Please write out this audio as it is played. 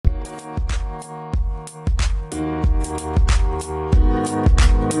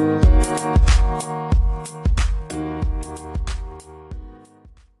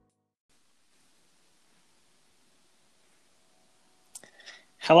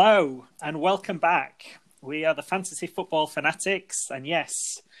Hello and welcome back. We are the Fantasy Football Fanatics, and yes,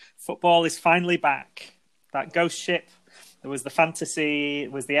 football is finally back. That ghost ship that was the fantasy,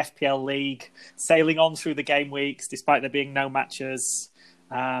 was the FPL League, sailing on through the game weeks despite there being no matches,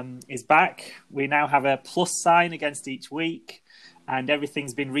 is back. We now have a plus sign against each week, and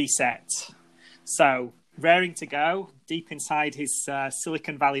everything's been reset. So, raring to go, deep inside his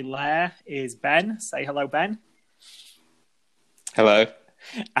Silicon Valley lair is Ben. Say hello, Ben. Hello.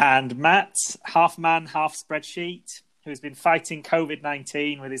 And Matt, half man, half spreadsheet, who's been fighting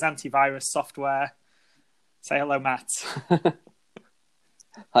COVID-19 with his antivirus software. Say hello, Matt.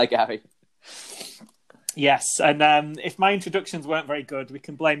 Hi, Gary. Yes, and if my introductions weren't very good, we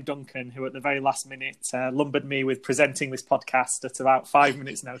can blame Duncan, who at the very last minute lumbered me with presenting this podcast at about 5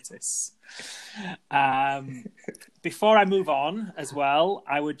 minutes' notice. Before I move on as well,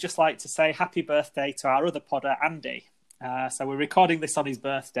 I would just like to say happy birthday to our other podder, Andy. So we're recording this on his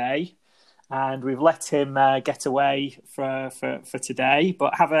birthday, and we've let him get away for today.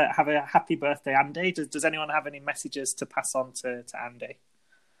 But have a happy birthday, Andy. Does anyone have any messages to pass on to Andy?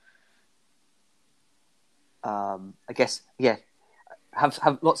 I guess, yeah.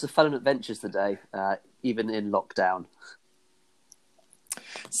 Have lots of fun and adventures today, even in lockdown.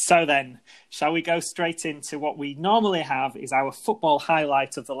 So then, shall we go straight into what we normally have is our football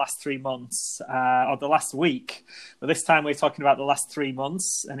highlight of the last 3 months, or the last week. But this time we're talking about the last 3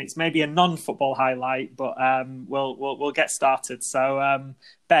 months, and it's maybe a non-football highlight, but we'll get started. So,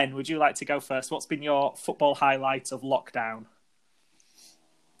 Ben, would you like to go first? What's been your football highlight of lockdown?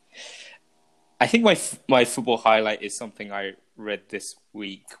 I think my football highlight is something I read this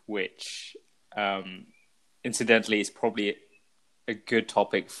week, which incidentally is probably a good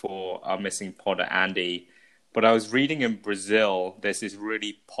topic for our missing podder, Andy. But I was reading in Brazil, there's this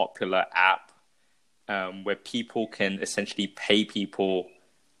really popular app where people can essentially pay people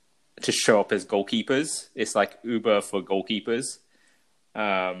to show up as goalkeepers. It's like Uber for goalkeepers,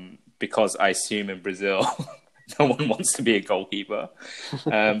 because I assume in Brazil no one wants to be a goalkeeper.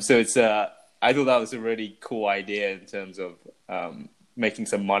 So it's I thought that was a really cool idea in terms of making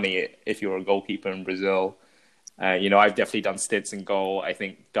some money if you're a goalkeeper in Brazil. I've definitely done stints in goal. I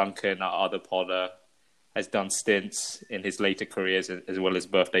think Duncan, our other podder, has done stints in his later careers, as well as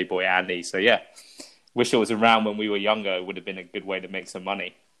birthday boy Andy. So yeah, wish it was around when we were younger. It would have been a good way to make some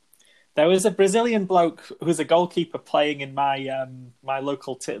money. There was a Brazilian bloke who's a goalkeeper playing in my my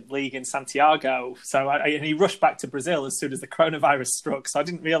local league in Santiago. So and he rushed back to Brazil as soon as the coronavirus struck. So I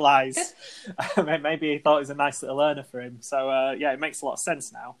didn't realise. Maybe he thought it was a nice little earner for him. So yeah, it makes a lot of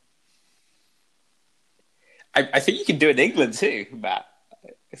sense now. I think you can do it in England too, Matt.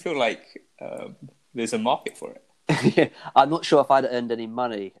 I feel like there's a market for it. Yeah, I'm not sure if I'd earned any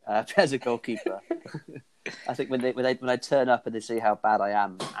money as a goalkeeper. I think when I turn up and they see how bad I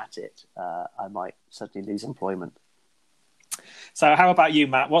am at it, I might suddenly lose employment. So how about you,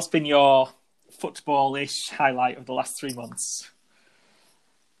 Matt? What's been your football-ish highlight of the last 3 months?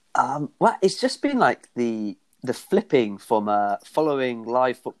 Well, it's just been like the flipping from following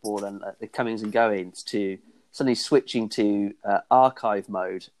live football and the comings and goings to suddenly switching to archive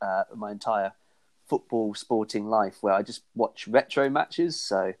mode my entire football sporting life, where I just watch retro matches.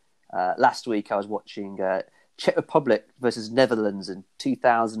 So last week I was watching Czech Republic versus Netherlands in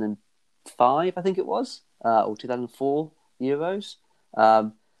 2005, I think it was, or 2004 Euros.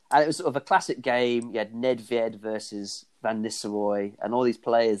 And it was sort of a classic game. You had Nedved versus Van Nistelrooy and all these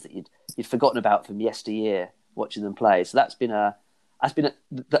players that you'd forgotten about from yesteryear, watching them play. So that's been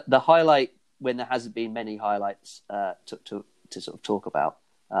the highlight when there hasn't been many highlights to sort of talk about.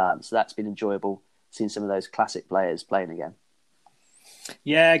 So that's been enjoyable, seeing some of those classic players playing again.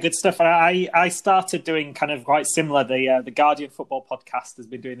 Yeah, good stuff. I started doing kind of quite similar. The Guardian Football Podcast has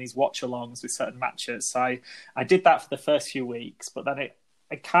been doing these watch-alongs with certain matches. So I did that for the first few weeks, but then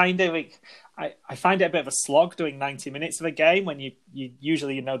I find it a bit of a slog doing 90 minutes of a game when you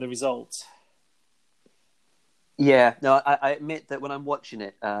usually know the result. Yeah, no, I admit that when I'm watching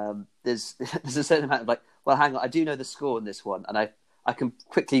it, there's a certain amount of like, well, hang on, I do know the score in this one, and I can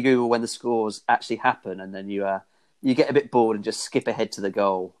quickly Google when the scores actually happen, and then you get a bit bored and just skip ahead to the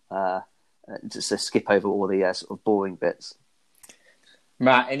goal, just to skip over all the sort of boring bits.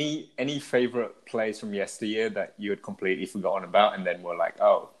 Matt, any favourite plays from yesteryear that you had completely forgotten about, and then were like,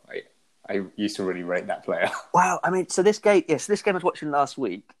 oh, I used to really rate that player? Wow, I mean, so this game I was watching last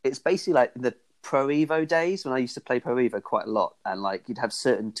week, it's basically like the Pro Evo days when I used to play Pro Evo quite a lot, and like you'd have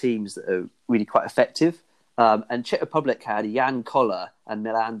certain teams that are really quite effective. And Czech Republic had Jan Koller and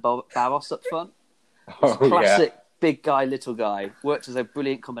Milan Baros up front. Classic big guy, little guy. Worked as a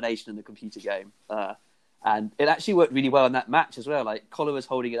brilliant combination in the computer game. And it actually worked really well in that match as well. Like Collar was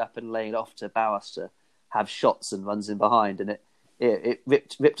holding it up and laying it off to Bauer to have shots and runs in behind, and it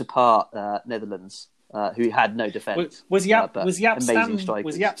ripped apart Netherlands, who had no defence. Was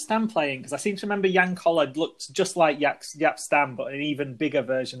Jaap Stam playing? Because I seem to remember Jan Collard looked just like Jaap Stam, but an even bigger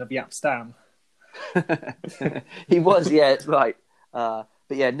version of Jaap Stam. He was, yeah, it's right. But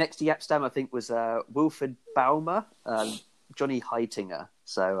yeah, next to Jaap Stam, I think, was Wilfried Baumer, Johnny Heitinger.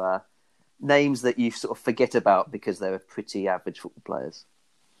 So names that you sort of forget about because they were pretty average football players.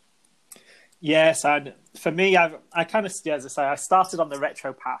 Yes, and for me, I kind of, as I say, I started on the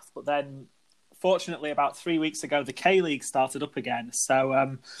retro path, but then fortunately about 3 weeks ago, the K-League started up again.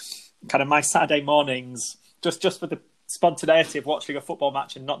 So kind of my Saturday mornings, just for the spontaneity of watching a football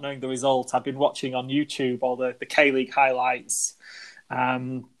match and not knowing the result, I've been watching on YouTube all the K-League highlights.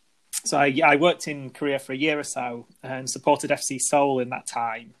 So I worked in Korea for a year or so and supported FC Seoul in that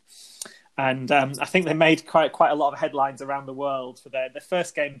time. And I think they made quite a lot of headlines around the world for their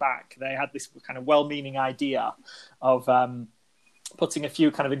first game back. They had this kind of well-meaning idea of putting a few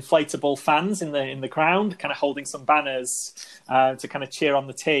kind of inflatable fans in the ground, kind of holding some banners to kind of cheer on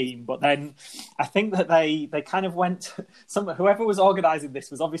the team. But then I think that they kind of went. Whoever was organising this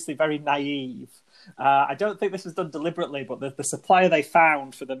was obviously very naive. I don't think this was done deliberately, but the supplier they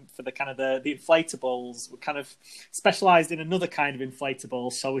found for the kind of the inflatables were kind of specialised in another kind of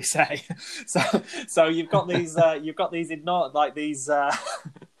inflatables, shall we say? So you've got these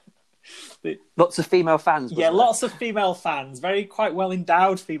lots of female fans. Yeah, lots of female fans, quite well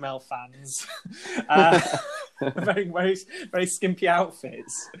endowed female fans. Very skimpy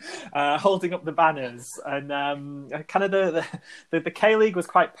outfits, holding up the banners, and kind of the K-League was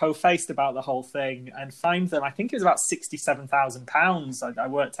quite po-faced about the whole thing and fined them. I think it was about £67,000. I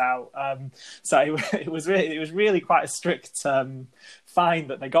worked out, so it was really quite a strict fine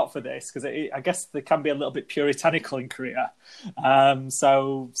that they got for this, because I guess they can be a little bit puritanical in Korea.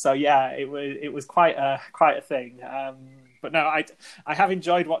 So yeah, it was quite a thing. But no, I have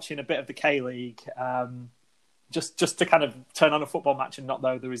enjoyed watching a bit of the K-League. Just to kind of turn on a football match and not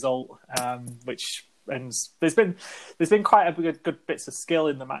know the result, and there's been quite a good bits of skill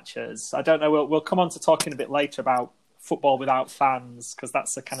in the matches. I don't know. We'll come on to talking a bit later about football without fans, because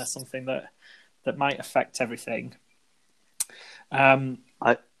that's a kind of something that might affect everything.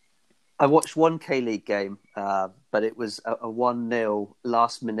 I watched one K-League game, but it was a 1-0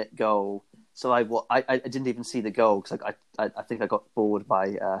 last minute goal. So I didn't even see the goal because I think I got bored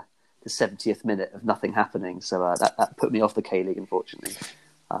by the 70th minute of nothing happening. So that put me off the K-League, unfortunately.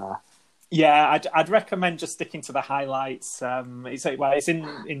 Yeah, I'd recommend just sticking to the highlights. It's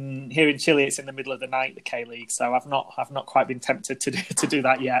in here in Chile. It's in the middle of the night, the K-League. So I've not quite been tempted to do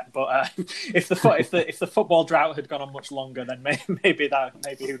that yet. But if the football drought had gone on much longer, then maybe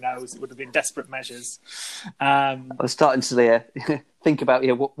who knows? It would have been desperate measures. I was starting to think about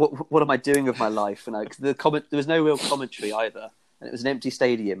what am I doing with my life? And there was no real commentary either, and it was an empty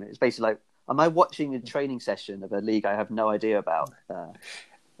stadium. It was basically like, am I watching a training session of a league I have no idea about?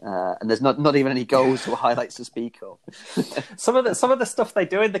 And there's not even any goals or highlights to speak of. Some of the stuff they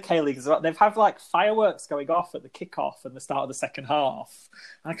do in the K-League is they've had like fireworks going off at the kickoff and the start of the second half.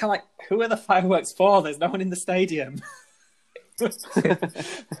 And I kind of like, who are the fireworks for? There's no one in the stadium.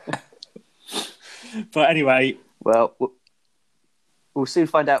 But anyway, well, we'll soon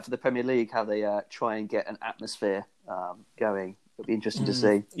find out for the Premier League how they try and get an atmosphere going. It'll be interesting to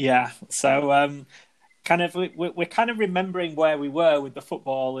see. Yeah. So. We're kind of remembering where we were with the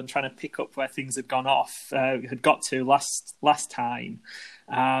football and trying to pick up where things had got to last time.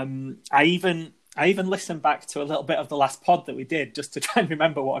 I even listened back to a little bit of the last pod that we did just to try and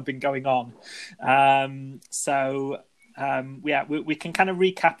remember what had been going on. We can kind of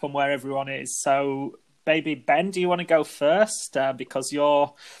recap on where everyone is. So, baby Ben, do you want to go first? Because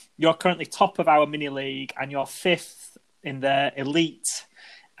you're currently top of our mini league and you're fifth in the elite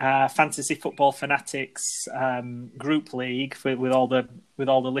Fantasy Football Fanatics group league with all the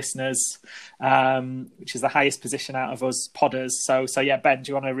listeners, which is the highest position out of us podders. So yeah, Ben, do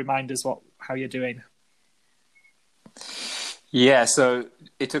you want to remind us how you're doing? Yeah, so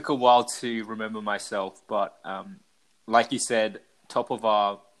it took a while to remember myself, but like you said, top of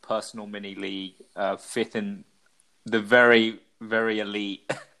our personal mini league, fifth in the very, very elite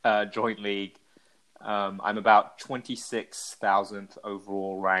joint league. I'm about 26,000th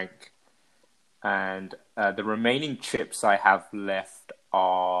overall rank, and the remaining chips I have left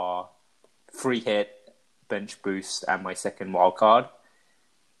are free hit, bench boost, and my second wildcard.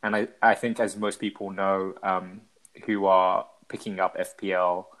 And I think, as most people know, who are picking up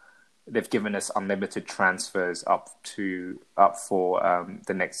FPL, they've given us unlimited transfers up for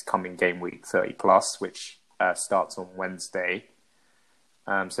the next coming game week 30 plus, which starts on Wednesday.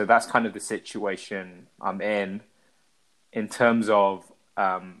 So that's kind of the situation I'm in. In terms of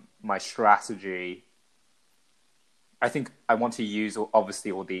my strategy, I think I want to use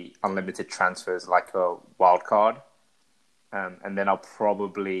obviously all the unlimited transfers like a wild card, and then I'll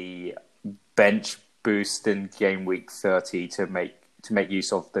probably bench boost in game week 30 to make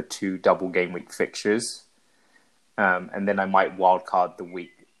use of the 2 double game week fixtures, and then I might wild card the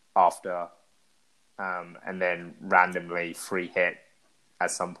week after, and then randomly free hit at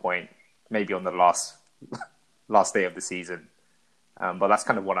some point, maybe on the last day of the season. But that's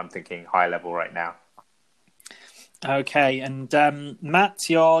kind of what I'm thinking high level right now. Okay, and Matt,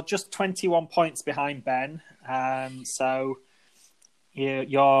 you're just 21 points behind Ben, so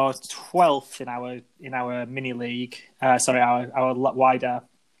you're 12th in our mini league. Our wider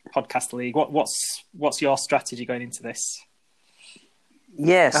podcast league. What's your strategy going into this?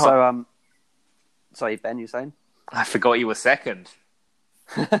 Yeah, so sorry, Ben, you were saying? I forgot you were second.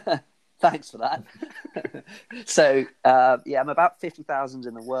 Thanks for that. So, I'm about 50,000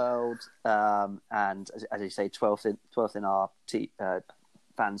 in the world, and as you say, 12th in our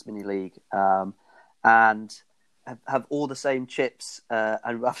fans mini league, and have all the same chips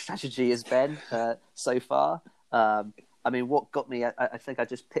and rough strategy as Ben so far. I mean, what got me, I think I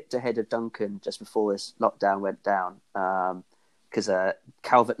just picked ahead of Duncan just before this lockdown went down, because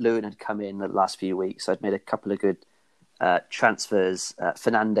Calvert-Lewin had come in the last few weeks, so I'd made a couple of good transfers.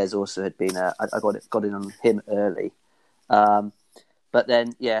 Fernandez also had been. I got in on him early, but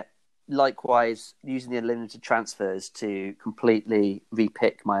then likewise using the unlimited transfers to completely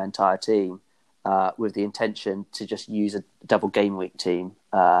repick my entire team with the intention to just use a double game week team,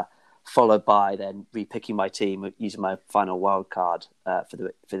 followed by then repicking my team using my final wild card for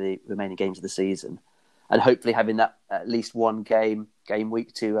the remaining games of the season, and hopefully having that at least one game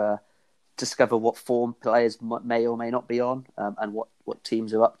week to discover what form players may or may not be on, and what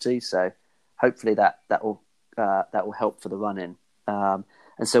teams are up to. So hopefully that will help for the run-in. And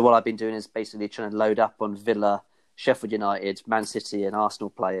so what I've been doing is basically trying to load up on Villa, Sheffield United, Man City and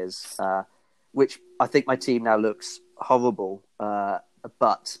Arsenal players, which I think my team now looks horrible,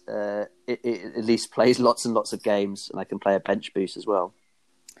 but it at least plays lots and lots of games, and I can play a bench boost as well.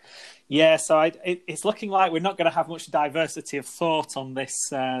 Yeah, so it's looking like we're not going to have much diversity of thought on this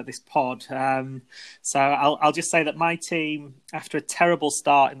pod. So I'll just say that my team, after a terrible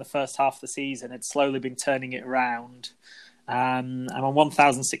start in the first half of the season, had slowly been turning it around. I'm on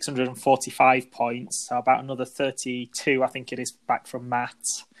 1,645 points, so about another 32, I think it is, back from Matt.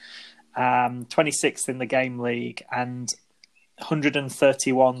 26th in the game league and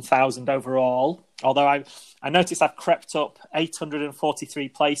 131,000 overall. Although I noticed I've crept up 843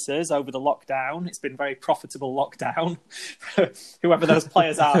 places over the lockdown. It's been a very profitable lockdown. Whoever those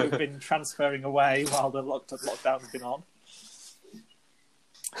players are who've been transferring away while the lockdown's been on.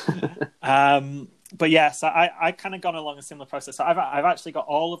 But yes, I kind of gone along a similar process. So I've actually got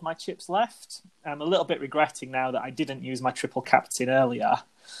all of my chips left. I'm a little bit regretting now that I didn't use my triple captain earlier.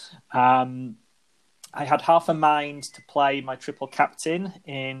 I had half a mind to play my triple captain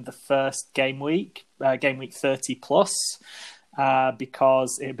in the first game week 30 plus,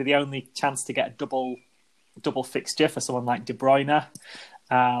 because it would be the only chance to get a double fixture for someone like De Bruyne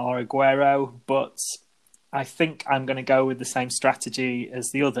or Aguero. But I think I'm going to go with the same strategy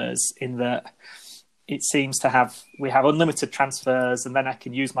as the others, in that it seems we have unlimited transfers, and then I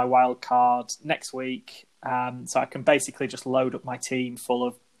can use my wild card next week. So I can basically just load up my team full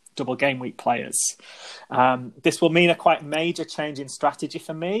of double game week players. This will mean a quite major change in strategy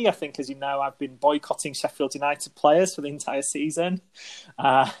for me. I think, as you know, I've been boycotting Sheffield United players for the entire season,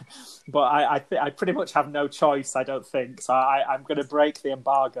 but I pretty much have no choice, I don't think. So I'm going to break the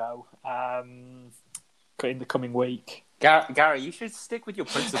embargo in the coming week. Gary, you should stick with your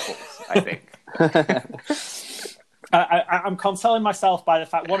principles, I think. I'm consoling myself by the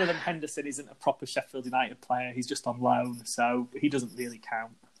fact one of them, Henderson, isn't a proper Sheffield United player. He's just on loan, so he doesn't really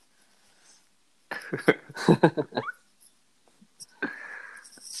count.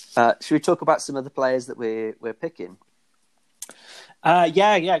 Should we talk about some of the players that we're picking?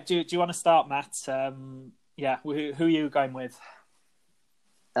 Yeah. Do you want to start, Matt? Who are you going with?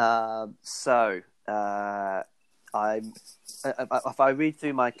 If I read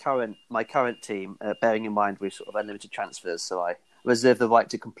through my current team, bearing in mind we've sort of unlimited transfers, so I reserve the right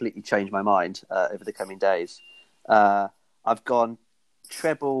to completely change my mind over the coming days. I've gone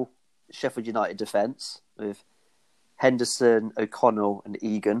treble Sheffield United defence with Henderson, O'Connell and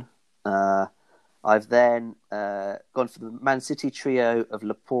Egan. I've then gone for the Man City trio of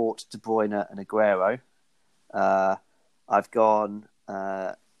Laporte, De Bruyne, and Aguero. I've gone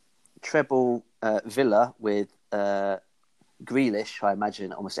treble Villa with Grealish. I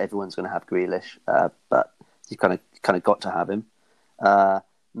imagine almost everyone's going to have Grealish, but you kind of got to have him.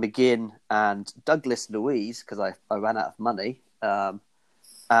 McGinn and Douglas Luiz because I ran out of money.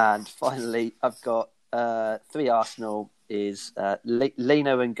 And finally, I've got 3 Arsenal is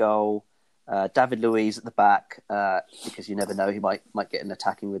Leno in goal, David Luiz at the back because you never know, he might get an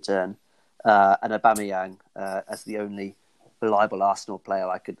attacking return, and Aubameyang as the only reliable Arsenal player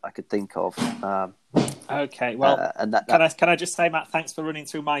I could think of. Okay, well, and can I just say, Matt, thanks for running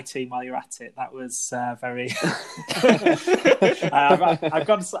through my team while you're at it. That was very. I've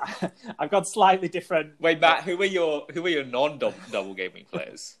gone slightly different. Wait, Matt, who are your non-double gaming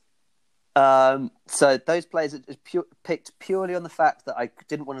players? So those players are picked purely on the fact that I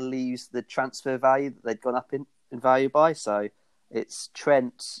didn't want to lose the transfer value that they'd gone up in value by. So it's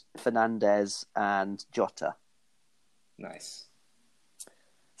Trent, Fernandes, and Jota. Nice.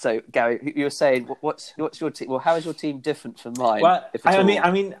 So Gary, you were saying what's your team? Well, how is your team different from mine? Well,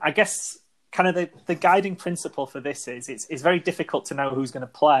 I mean, I guess kind of the guiding principle for this is it's very difficult to know who's going to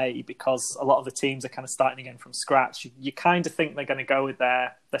play because a lot of the teams are kind of starting again from scratch. You kind of think they're going to go with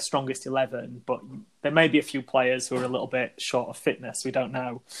their strongest 11, but there may be a few players who are a little bit short of fitness. We don't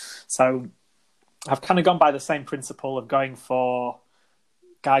know. So I've kind of gone by the same principle of going for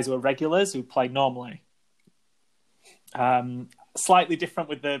guys who are regulars who play normally. Slightly different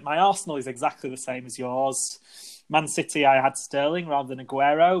with my Arsenal is exactly the same as yours. Man City, I had Sterling rather than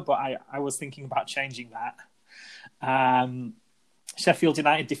Aguero, but I was thinking about changing that. Sheffield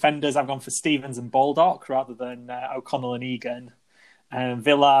United defenders, I've gone for Stevens and Baldock rather than O'Connell and Egan.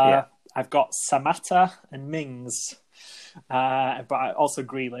 Villa, I've got Samatta and Mings, but also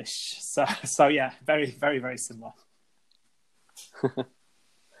Grealish. So yeah, very, very, very similar.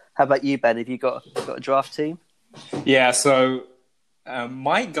 How about you, Ben? Have you got a draft team? Yeah, so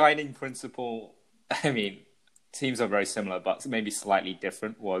my guiding principle, I mean, teams are very similar, but maybe slightly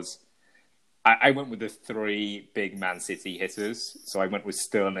different, was I went with the 3 big Man City hitters. So I went with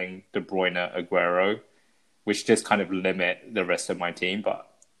Sterling, De Bruyne, Aguero, which just kind of limit the rest of my team. But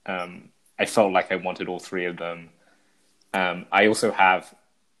I felt like I wanted all 3 of them. I also have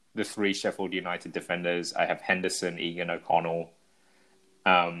the 3 Sheffield United defenders. I have Henderson, Egan, O'Connell.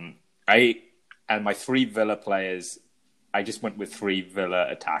 And my 3 Villa players, I just went with 3 Villa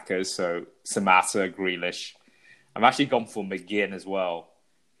attackers. So Samatta, Grealish. I've actually gone for McGinn as well,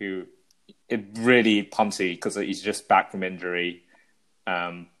 who it really pumpsy because he's just back from injury.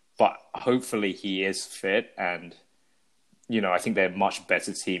 But hopefully he is fit. And, I think they're a much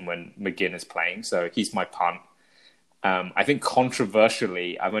better team when McGinn is playing. So he's my punt. I think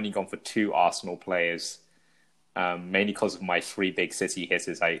controversially, I've only gone for 2 Arsenal players, mainly because of my 3 big City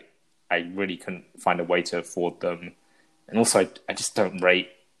hitters. I really couldn't find a way to afford them. And also, I just don't rate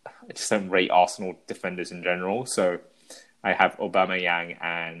Arsenal defenders in general. So I have Aubameyang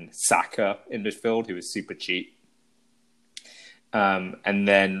and Saka in midfield, who is super cheap. And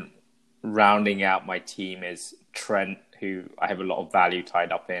then rounding out my team is Trent, who I have a lot of value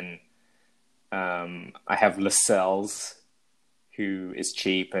tied up in. I have Lascelles, who is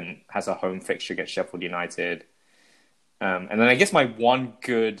cheap and has a home fixture against Sheffield United. And then I guess my one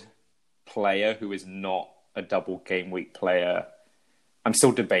good player who is not a double game week player, I'm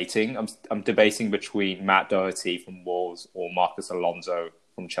still debating. I'm debating between Matt Doherty from Wolves or Marcus Alonso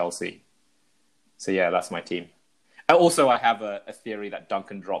from Chelsea. So yeah, that's my team. And also, I have a theory that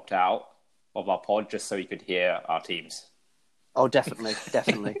Duncan dropped out of our pod just so he could hear our teams. Oh, definitely.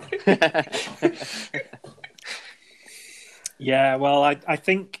 Yeah, well, I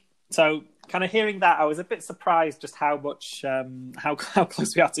think so. Kind of hearing that, I was a bit surprised just how much how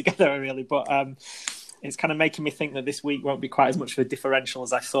close we are together, really. But it's kind of making me think that this week won't be quite as much of a differential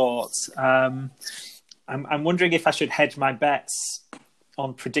as I thought. I'm wondering if I should hedge my bets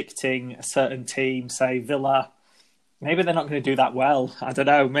on predicting a certain team, say Villa. Maybe they're not going to do that well. I don't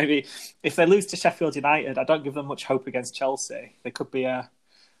know. Maybe if they lose to Sheffield United, I don't give them much hope against Chelsea. They could be a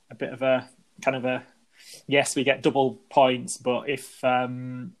bit of a kind of a yes, we get double points, but if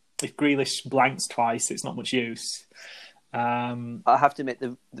Grealish blanks twice, it's not much use. I have to admit,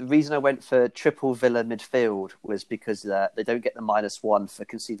 the reason I went for triple Villa midfield was because they don't get the -1 for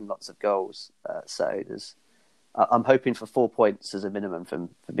conceding lots of goals. So I'm hoping for 4 points as a minimum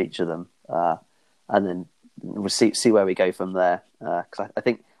from each of them, and then we'll see where we go from there. Because I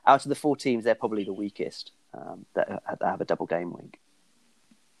think out of the 4 teams, they're probably the weakest that have a double game week.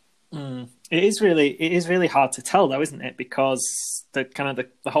 It is really hard to tell, though, isn't it? Because the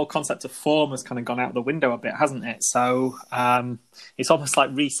whole concept of form has kind of gone out the window a bit, hasn't it? So it's almost like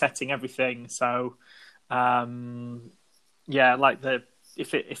resetting everything. So yeah, like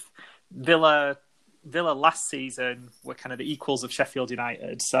if Villa last season were kind of the equals of Sheffield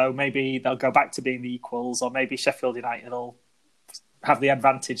United, so maybe they'll go back to being the equals, or maybe Sheffield United will have the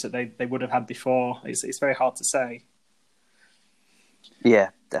advantage that they would have had before. It's very hard to say. Yeah,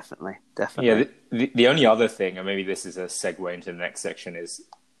 definitely. Yeah, the only other thing, and maybe this is a segue into the next section, is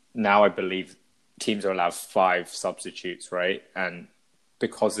now I believe teams are allowed 5 substitutes, right? And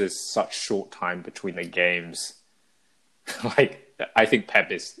because there's such short time between the games, like I think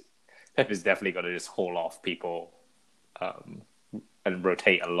Pep is definitely going to just haul off people and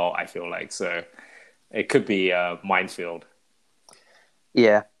rotate a lot. I feel like so it could be a minefield.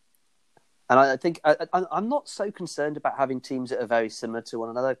 Yeah. And I think I'm not so concerned about having teams that are very similar to one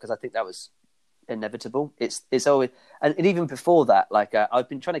another, because I think that was inevitable. It's always, and even before that, like I've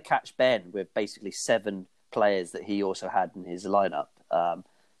been trying to catch Ben with basically 7 players that he also had in his lineup.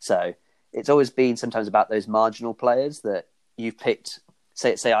 So it's always been sometimes about those marginal players that you've picked.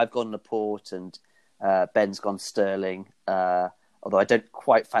 Say I've gone Laporte and Ben's gone Sterling. Although I don't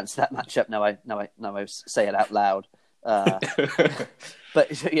quite fancy that matchup now. I say it out loud.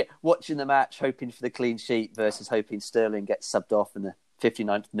 But yeah, watching the match, hoping for the clean sheet versus hoping Sterling gets subbed off in the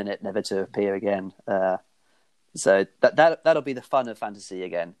 59th minute, never to appear again. So that'll be the fun of fantasy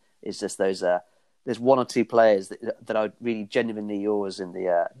again. It's just those there's 1 or 2 players that are really genuinely yours in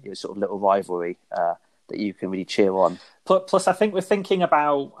the your sort of little rivalry that you can really cheer on. Plus, I think we're thinking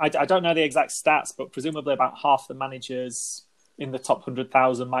about, I don't know the exact stats, but presumably about half the managers in the top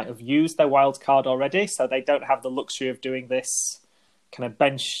 100,000 might have used their wild card already, so they don't have the luxury of doing this kind of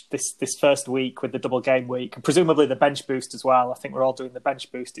bench this first week with the double game week, and presumably the bench boost as well. I think we're all doing the bench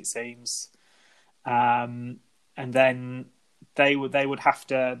boost, it seems, and then they would have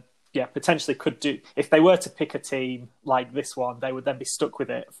to, potentially could do, if they were to pick a team like this one, they would then be stuck with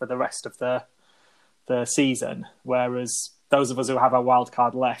it for the rest of the season, whereas those of us who have our wild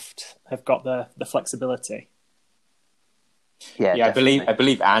card left have got the flexibility. Yeah, I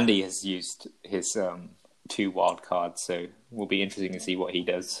believe Andy has used his 2 wild cards, so it will be interesting to see what he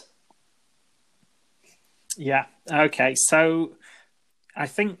does. Yeah. Okay. So I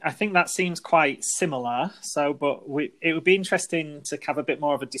think that seems quite similar. So, but it would be interesting to have a bit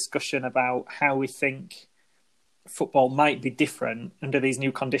more of a discussion about how we think football might be different under these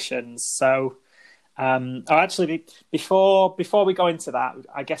new conditions. So, actually, before we go into that,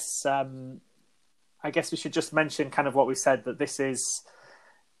 I guess we should just mention kind of what we said, that this is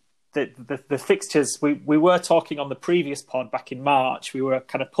the fixtures. We were talking on the previous pod back in March. We were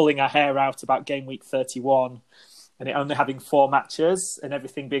kind of pulling our hair out about game week 31 and it only having 4 matches and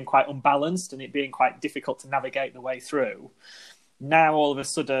everything being quite unbalanced and it being quite difficult to navigate the way through. Now, all of a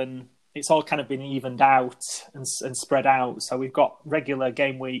sudden, it's all kind of been evened out and spread out. So we've got regular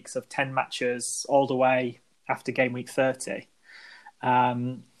game weeks of 10 matches all the way after game week 30.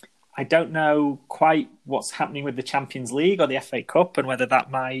 I don't know quite what's happening with the Champions League or the FA Cup and whether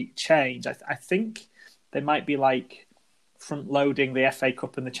that might change. I think they might be like front loading the FA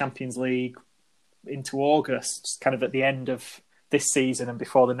Cup and the Champions League into August, kind of at the end of this season and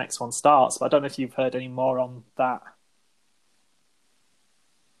before the next one starts. But I don't know if you've heard any more on that.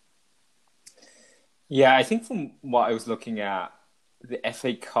 Yeah, I think from what I was looking at, the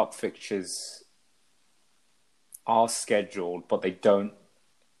FA Cup fixtures are scheduled, but they don't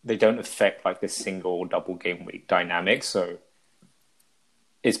affect like the single or double game week dynamic. So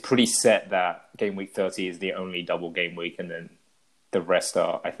it's pretty set that game week 30 is the only double game week, and then the rest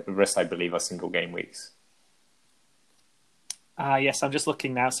I believe are single game weeks. Yes, I'm just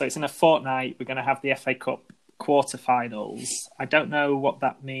looking now. So it's in a fortnight. We're going to have the FA Cup quarterfinals. I don't know what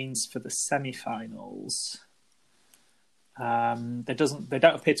that means for the semi-finals. They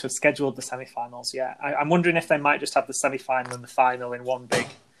don't appear to have scheduled the semi-finals yet. I'm wondering if they might just have the semi-final and the final in one big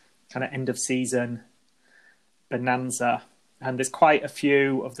kind of end of season bonanza. And there's quite a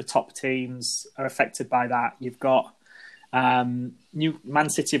few of the top teams are affected by that. You've got Man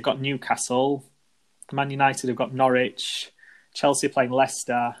City have got Newcastle, Man United have got Norwich, Chelsea are playing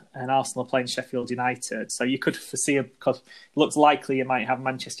Leicester, and Arsenal are playing Sheffield United. So you could foresee, because it looks likely you might have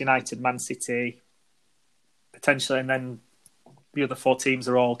Manchester United, Man City, potentially, and then the other 4 teams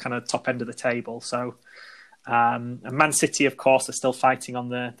are all kind of top end of the table. So and Man City, of course, are still fighting on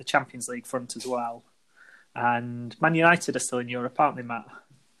the Champions League front as well. And Man United are still in Europe, aren't they, Matt?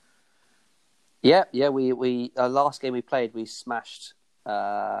 Yeah. We last game we played, we smashed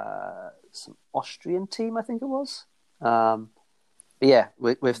some Austrian team, I think it was. But yeah,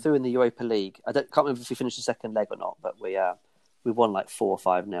 we're through in the Europa League. Can't remember if we finished the second leg or not, but we won like 4 or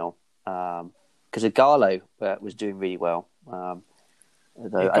 5-0. Because Igalo was doing really well. He's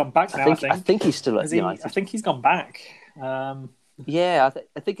gone back now. I think he's still at United. I think he's gone back. Yeah,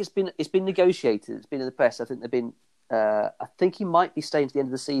 I think it's been negotiated. It's been in the press. I think they've been. I think he might be staying to the end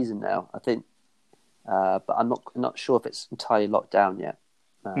of the season now. I think, but I'm not sure if it's entirely locked down yet.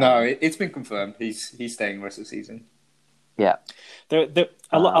 No, it's been confirmed. He's staying the rest of the season. Yeah.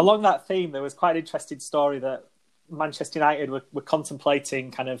 Along that theme, there was quite an interesting story that Manchester United were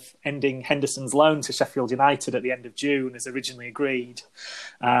contemplating kind of ending Henderson's loan to Sheffield United at the end of June as originally agreed,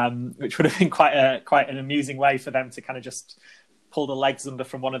 which would have been quite an amusing way for them to kind of just pull the legs under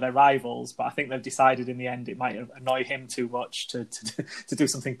from one of their rivals. But I think they've decided in the end it might annoy him too much to do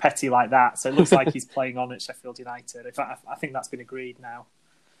something petty like that. So it looks like he's playing on at Sheffield United. In fact, I think that's been agreed now.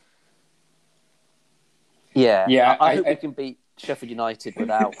 Yeah. I hope we can beat Sheffield United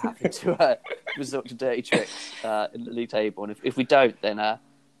without having to resort to dirty tricks in the league table. And if we don't, then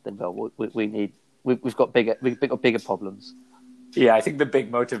we've got bigger problems. Yeah, I think the big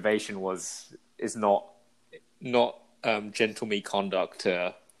motivation is not gentleman conduct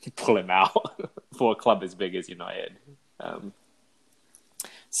to pull him out for a club as big as United.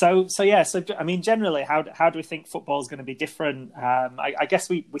 So I mean, generally, how do we think football is going to be different? I guess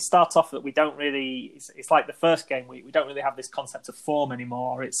we start off that we don't really. It's like the first game. We don't really have this concept of form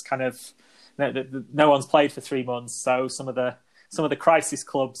anymore. It's kind of no one's played for 3 months, so some of the crisis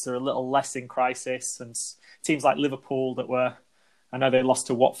clubs are a little less in crisis, and teams like Liverpool I know they lost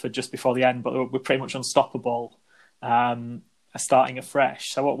to Watford just before the end, but we're pretty much unstoppable. Are starting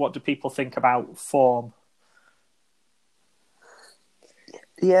afresh. So what do people think about form?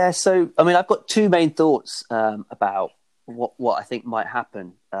 Yeah, so I mean, I've got 2 main thoughts about what I think might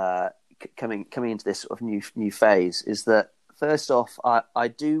happen coming into this sort of new phase. Is that first off, I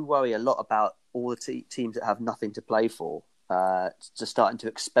do worry a lot about all the teams that have nothing to play for to starting to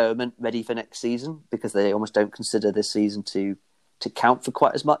experiment ready for next season, because they almost don't consider this season to count for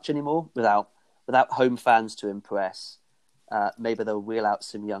quite as much anymore without home fans to impress. Maybe they'll wheel out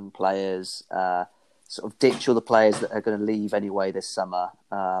some young players. Sort of ditch all the players that are going to leave anyway this summer,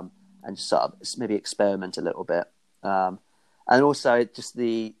 and just sort of maybe experiment a little bit. And also just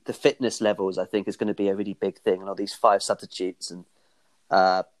the fitness levels, I think, is going to be a really big thing. And all these 5 substitutes, and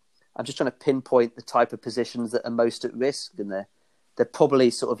I'm just trying to pinpoint the type of positions that are most at risk, and they're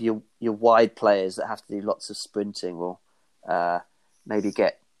probably sort of your wide players that have to do lots of sprinting, or maybe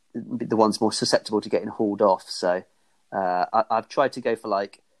get the ones more susceptible to getting hauled off. So I've tried to go for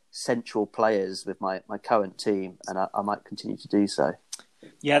like central players with my current team, and I might continue to do so.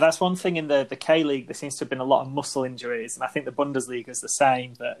 Yeah, that's one thing in the K-League. There seems to have been a lot of muscle injuries, and I think the Bundesliga is the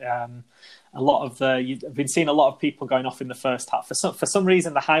same. That you've been seeing a lot of people going off in the first half. For some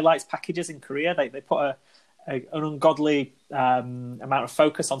reason, the highlights packages in Korea, they put an ungodly amount of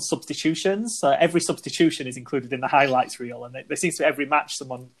focus on substitutions. So every substitution is included in the highlights reel, and there seems to be every match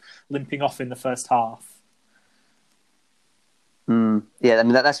someone limping off in the first half. Yeah, I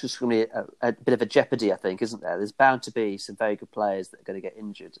mean that's just going to be a bit of a jeopardy, I think, isn't there? There's bound to be some very good players that are going to get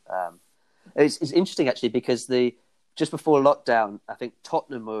injured. It's interesting actually, because just before lockdown, I think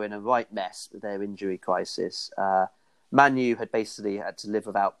Tottenham were in a right mess with their injury crisis. Man U had basically had to live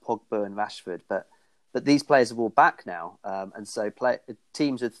without Pogba and Rashford, but these players are all back now, and so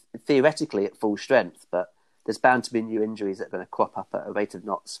teams are theoretically at full strength, but there's bound to be new injuries that are going to crop up at a rate of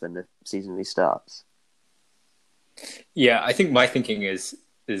knots when the season restarts. Yeah, I think my thinking is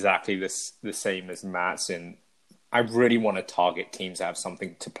exactly the same as Matt's, and I really want to target teams that have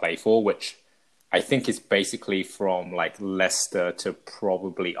something to play for, which I think is basically from like Leicester to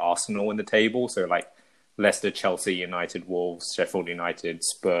probably Arsenal in the table. So like Leicester, Chelsea, United, Wolves, Sheffield United,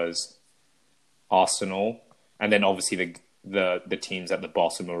 Spurs, Arsenal, and then obviously the teams at the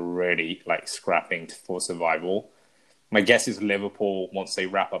bottom are really like scrapping for survival. My guess is Liverpool, once they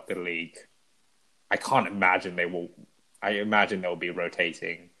wrap up the league, I can't imagine they will. I imagine they'll be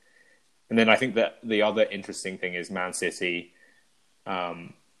rotating. And then I think that the other interesting thing is Man City.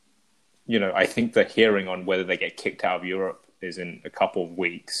 I think the hearing on whether they get kicked out of Europe is in a couple of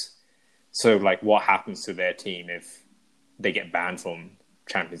weeks. So, like, what happens to their team if they get banned from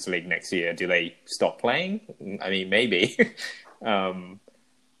Champions League next year? Do they stop playing? I mean, maybe.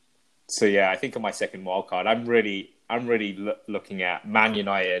 So, yeah, I think on my second wildcard, I'm really looking at Man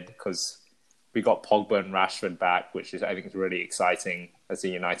United, because we got Pogba and Rashford back, which I think is really exciting as a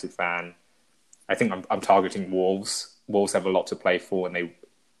United fan. I think I'm targeting Wolves. Wolves have a lot to play for, and they,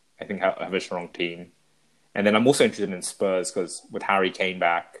 I think, have a strong team. And then I'm also interested in Spurs, because with Harry Kane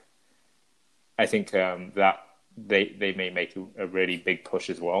back, I think that they may make a really big push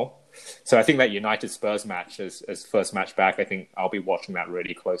as well. So I think that United Spurs match as first match back, I think I'll be watching that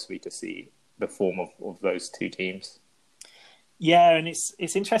really closely to see the form of those two teams. Yeah, and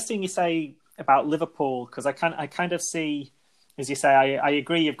it's interesting you say about Liverpool, because I kind of see, as you say, I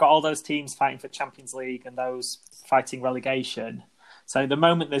agree. You've got all those teams fighting for Champions League and those fighting relegation. So at the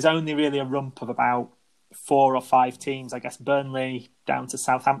moment, there's only really a rump of about 4 or 5 teams. I guess Burnley down to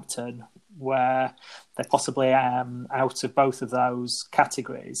Southampton, where they're possibly out of both of those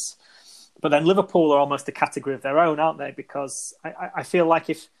categories. But then Liverpool are almost a category of their own, aren't they? Because I feel like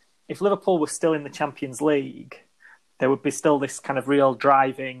if Liverpool were still in the Champions League, there would be still this kind of real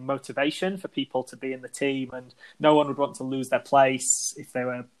driving motivation for people to be in the team, and no one would want to lose their place if they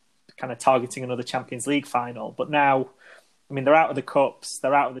were kind of targeting another Champions League final. But now, I mean, they're out of the Cups,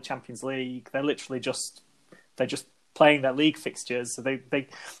 they're out of the Champions League, they're literally just playing their league fixtures. So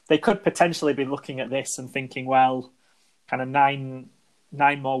they could potentially be looking at this and thinking, well, kind of nine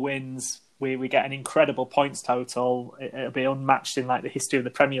more wins, we get an incredible points total. It'll be unmatched in like the history of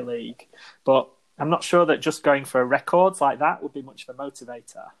the Premier League. But I'm not sure that just going for records like that would be much of a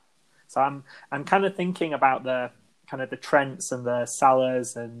motivator. So I'm kind of thinking about the Trents and the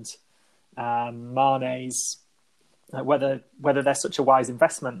Salahs and Manes, whether they're such a wise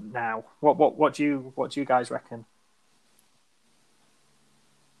investment now. What do you guys reckon?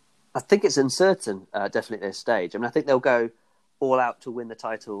 I think it's uncertain, definitely at this stage. I mean, I think they'll go all out to win the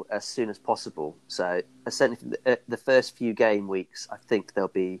title as soon as possible. So certainly the first few game weeks, I think they'll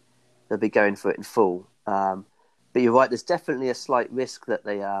be going for it in full. But you're right. There's definitely a slight risk that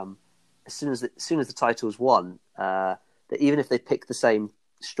they, as soon as the title's won, that even if they pick the same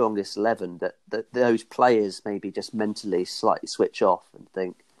strongest 11, that those players maybe just mentally slightly switch off and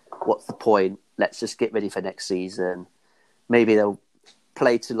think, "What's the point? Let's just get ready for next season." Maybe they'll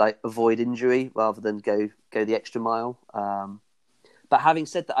play to like avoid injury rather than go the extra mile. But having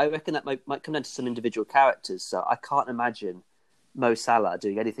said that, I reckon that might come down to some individual characters. So I can't imagine Mo Salah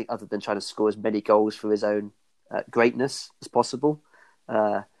doing anything other than trying to score as many goals for his own greatness as possible.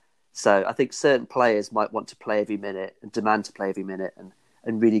 So I think certain players might want to play every minute and demand to play every minute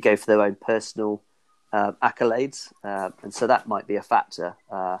and really go for their own personal accolades. And so that might be a factor,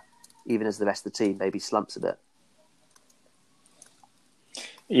 even as the rest of the team maybe slumps a bit.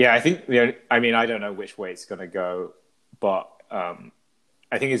 Yeah, I think, I don't know which way it's going to go, but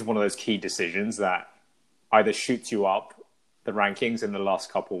I think it's one of those key decisions that either shoots you up the rankings in the last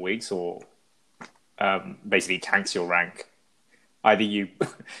couple of weeks or basically tanks your rank.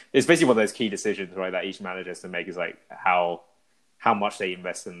 It's basically one of those key decisions, right, that each manager has to make, is like how much they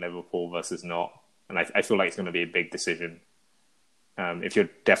invest in Liverpool versus not. And I feel like it's going to be a big decision if you're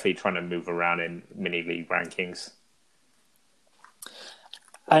definitely trying to move around in mini league rankings.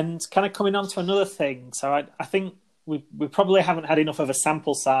 And kind of coming on to another thing, so I think we probably haven't had enough of a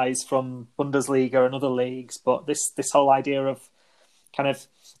sample size from Bundesliga and other leagues, but this whole idea of kind of,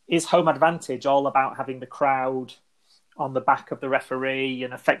 is home advantage all about having the crowd on the back of the referee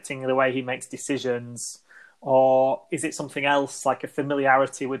and affecting the way he makes decisions, or is it something else like a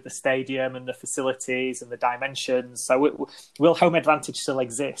familiarity with the stadium and the facilities and the dimensions? So will home advantage still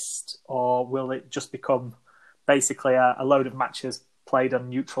exist, or will it just become basically a load of matches played on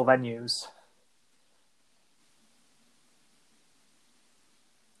neutral venues?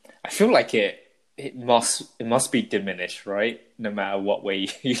 I feel like it must be diminished, right? No matter what way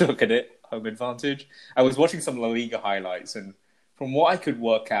you look at it, home advantage. I was watching some La Liga highlights, and from what I could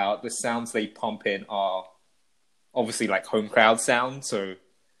work out, the sounds they pump in are obviously like home crowd sound. So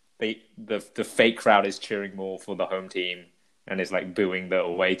the fake crowd is cheering more for the home team and is like booing the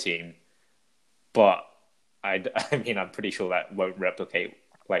away team. But I'm pretty sure that won't replicate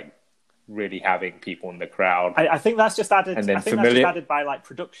like really having people in the crowd. I think that's just added. And then that's just added by like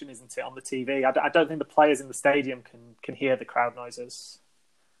production, isn't it, on the TV? I don't think the players in the stadium can hear the crowd noises.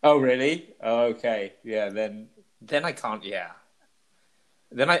 Oh really? Oh, okay, yeah. Then I can't. Yeah.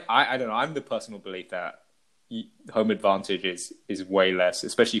 Then I don't know. I'm the personal belief that home advantage is way less,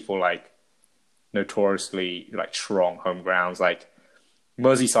 especially for like notoriously like strong home grounds like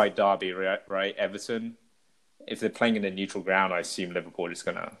Merseyside derby, right? Everton. If they're playing in a neutral ground, I assume Liverpool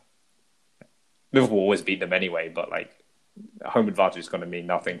always beat them anyway, but like home advantage is going to mean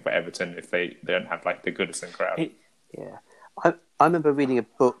nothing for Everton if they don't have like the Goodison crowd. Yeah. I remember reading a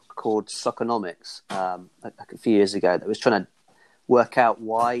book called Soccernomics like a few years ago that was trying to work out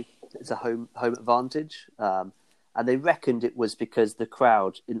why it's a home advantage. And they reckoned it was because the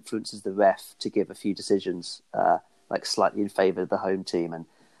crowd influences the ref to give a few decisions like slightly in favour of the home team.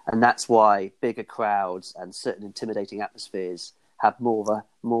 And that's why bigger crowds and certain intimidating atmospheres have more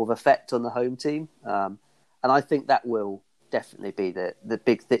of effect on the home team. And I think that will definitely be the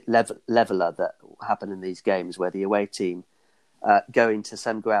big leveler that will happen in these games, where the away team going to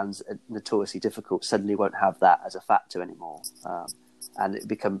some grounds notoriously difficult suddenly won't have that as a factor anymore, and it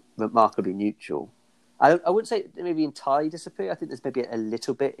become remarkably neutral. I wouldn't say maybe entirely disappear. I think there's maybe a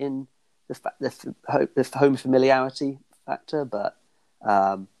little bit in the home familiarity factor, but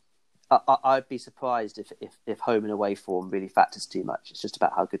I'd be surprised if home and away form really factors too much. It's just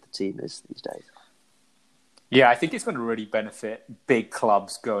about how good the team is these days. Yeah, I think it's going to really benefit big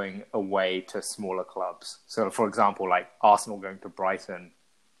clubs going away to smaller clubs. So, for example, like Arsenal going to Brighton,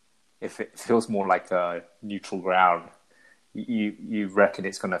 if it feels more like a neutral ground, you reckon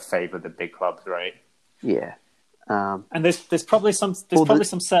it's going to favour the big clubs, right? Yeah. And there's probably some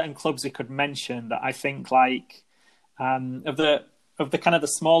some certain clubs we could mention that I think like of the kind of the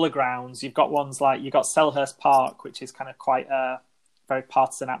smaller grounds. You've got ones like you've got Selhurst Park, which is kind of quite a very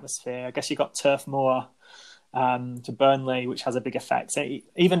partisan atmosphere. I guess you've got Turf Moor to Burnley, which has a big effect.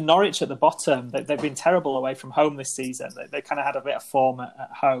 Even Norwich at the bottom, they've been terrible away from home this season. They kind of had a bit of form at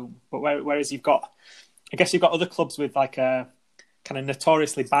home, but whereas you've got other clubs with like a kind of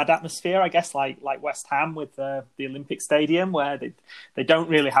notoriously bad atmosphere, I guess, like West Ham with the Olympic Stadium, where they don't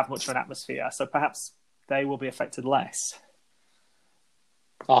really have much of an atmosphere. So perhaps they will be affected less.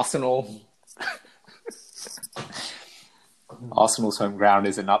 Arsenal's home ground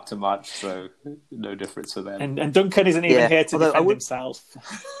isn't up to much, so no difference for them. And Duncan isn't even here to defend himself.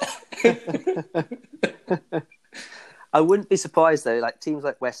 I wouldn't be surprised though. Like teams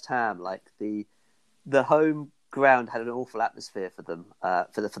like West Ham, like the home ground had an awful atmosphere for them,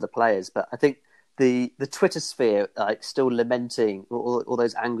 for the players. But I think the Twitter sphere, like still lamenting all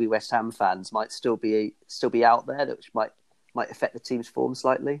those angry West Ham fans, might still be out there, which might affect the team's form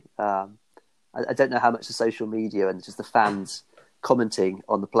slightly. I don't know how much the social media and just the fans commenting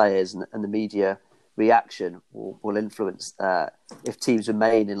on the players and the media reaction will influence if teams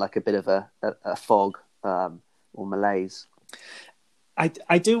remain in like a bit of a fog or malaise.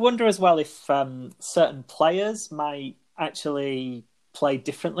 I do wonder as well if certain players might actually play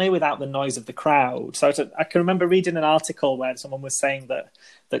differently without the noise of the crowd. So I can remember reading an article where someone was saying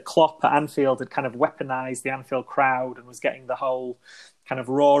that Klopp at Anfield had kind of weaponised the Anfield crowd and was getting the whole kind of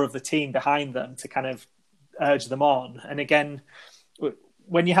roar of the team behind them to kind of urge them on. And again,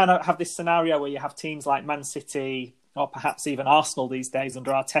 when you have this scenario where you have teams like Man City or perhaps even Arsenal these days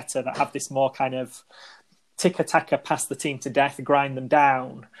under Arteta that have this more kind of tick-a-tacker, pass the team to death, grind them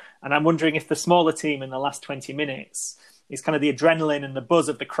down. And I'm wondering if the smaller team in the last 20 minutes is kind of the adrenaline and the buzz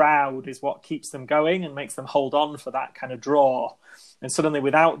of the crowd is what keeps them going and makes them hold on for that kind of draw. And suddenly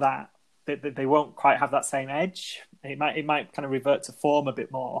without that, they won't quite have that same edge. It might kind of revert to form a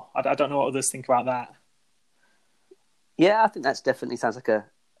bit more. I don't know what others think about that. Yeah, I think that definitely sounds like a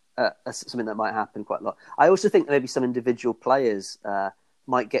something that might happen quite a lot. I also think maybe some individual players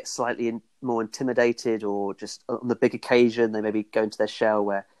might get slightly more intimidated, or just on the big occasion they maybe go into their shell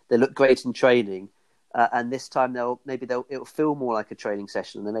where they look great in training, and this time it'll feel more like a training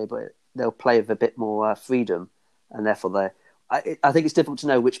session, and then they'll play with a bit more freedom, and therefore I think it's difficult to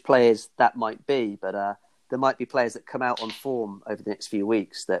know which players that might be, but there might be players that come out on form over the next few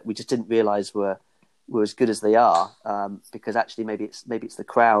weeks that we just didn't realise were as good as they are, because actually maybe it's the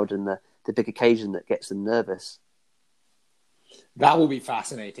crowd and the big occasion that gets them nervous. That will be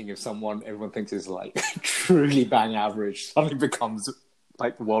fascinating if everyone thinks is like truly bang average suddenly becomes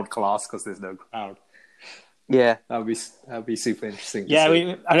like world class because there's no crowd. Yeah, that'd be super interesting.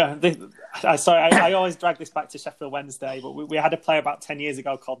 Yeah, I always drag this back to Sheffield Wednesday, but we had a player about 10 years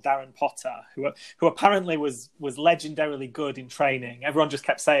ago called Darren Potter, who apparently was legendarily good in training. Everyone just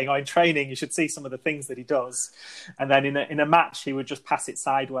kept saying, "Oh, in training, you should see some of the things that he does," and then in a match, he would just pass it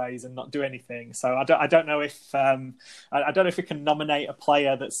sideways and not do anything. So I don't know if we can nominate a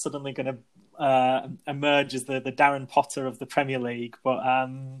player that's suddenly going to emerge as the Darren Potter of the Premier League, but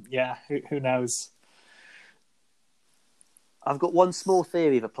who knows. I've got one small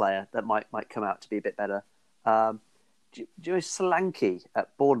theory of a player that might come out to be a bit better. Do you know Solanke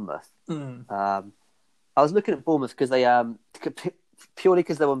at Bournemouth? I was looking at Bournemouth because they purely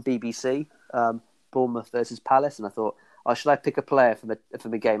because they're on BBC, Bournemouth versus Palace, and I thought, should I pick a player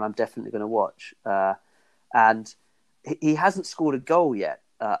from a game I'm definitely going to watch? And he hasn't scored a goal yet,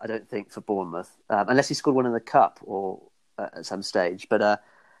 I don't think, for Bournemouth, unless he scored one in the cup or at some stage. But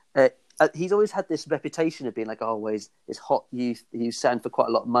he's always had this reputation of being like, always this hot youth. He signed for quite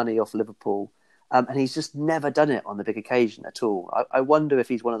a lot of money off Liverpool, and he's just never done it on the big occasion at all. I wonder if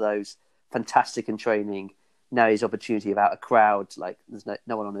he's one of those fantastic in training. Now his opportunity without a crowd, like there's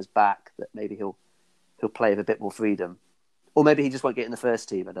no one on his back, that maybe he'll play with a bit more freedom. Or maybe he just won't get in the first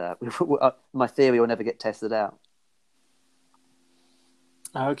team. And my theory will never get tested out.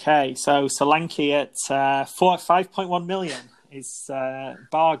 Okay, so Solanke at 5.1 million is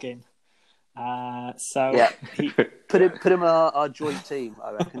bargain. So yeah, put him on our joint team,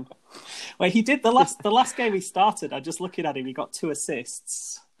 I reckon. Well, he did the last game he started. I just looking at him, he got 2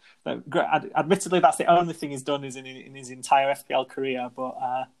 assists. Admittedly, that's the only thing he's done is in his entire FPL career. But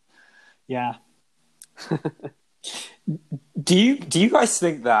yeah. Do you guys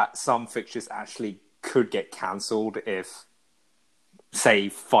think that some fixtures actually could get cancelled if, say,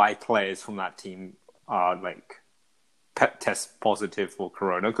 5 players from that team are test positive for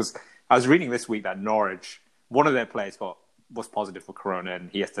corona? Because I was reading this week that Norwich, one of their players was positive for corona, and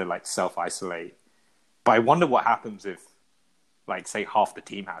he has to self isolate. But I wonder what happens if, say, half the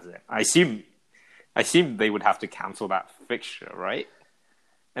team has it. I assume they would have to cancel that fixture, right?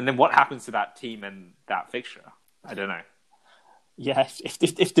 And then what happens to that team and that fixture? I don't know. Yeah, if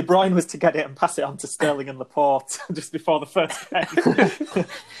De Bruyne was to get it and pass it on to Sterling and Laporte just before the first game,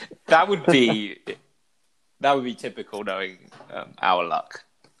 that would be typical, knowing our luck.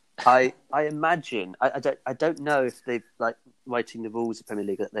 I imagine I don't know if they've writing the rules of Premier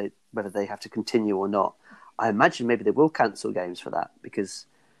League that whether they have to continue or not. I imagine maybe they will cancel games for that because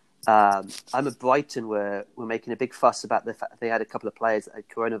I'm at Brighton where we're making a big fuss about the fact that they had a couple of players that had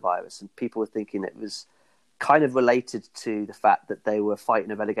coronavirus, and people were thinking it was kind of related to the fact that they were fighting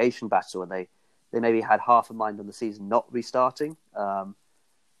a relegation battle and they maybe had half a mind on the season not restarting. And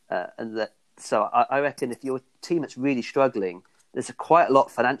that, so I reckon if you're a team that's really struggling, there's quite a lot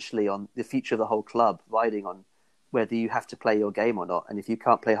financially on the future of the whole club riding on whether you have to play your game or not. And if you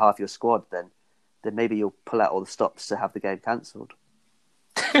can't play half your squad, then maybe you'll pull out all the stops to have the game cancelled.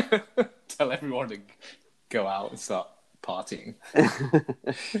 Tell everyone to go out and start partying.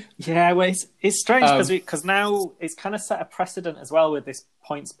 Yeah, well, it's strange because now it's kind of set a precedent as well with this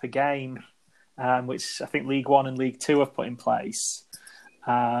points per game, which I think League One and League Two have put in place.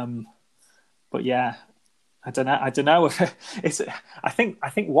 But yeah, I don't know if it's. I think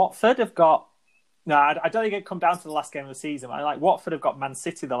Watford have got. No, I don't think it'd come down to the last game of the season. Watford have got Man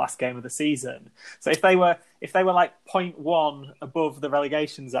City the last game of the season. So if they were 0.1 above the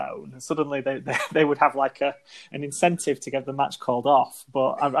relegation zone, suddenly they would have an incentive to get the match called off.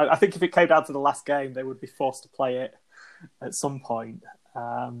 But I think if it came down to the last game, they would be forced to play it at some point.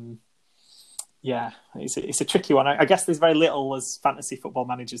 Yeah, it's a tricky one. I guess there's very little as fantasy football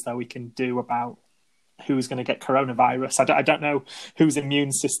managers though we can do about who's going to get coronavirus. I don't know whose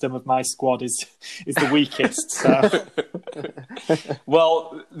immune system of my squad is the weakest. So.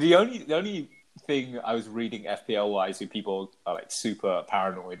 Well, the only thing I was reading FPL wise who people are super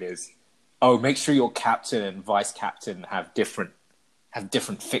paranoid is, make sure your captain and vice captain have different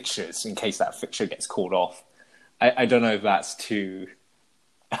fixtures in case that fixture gets called off. I don't know if that's too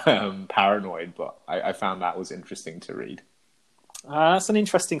paranoid, but I found that was interesting to read. That's an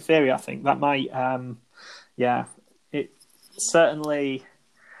interesting theory. I think that might, it certainly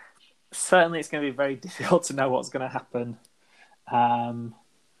it's going to be very difficult to know what's going to happen. I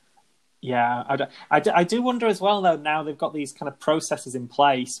do wonder as well though. Now they've got these kind of processes in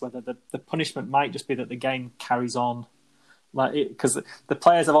place, whether the punishment might just be that the game carries on, because the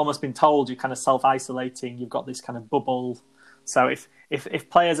players have almost been told you're kind of self-isolating. You've got this kind of bubble. So if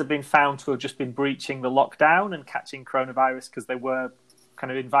players have been found to have just been breaching the lockdown and catching coronavirus because they were kind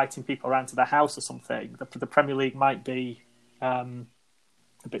of inviting people around to their house or something, the Premier League might be a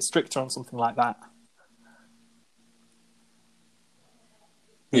bit stricter on something like that.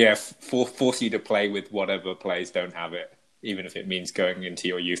 Yeah, force you to play with whatever players don't have it, even if it means going into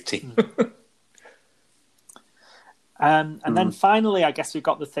your youth team. And then finally, I guess we've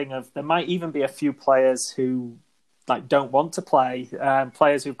got the thing of there might even be a few players who don't want to play,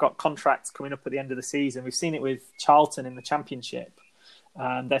 players who've got contracts coming up at the end of the season. We've seen it with Charlton in the Championship.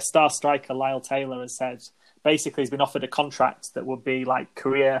 Their star striker, Lyle Taylor, has said basically he's been offered a contract that would be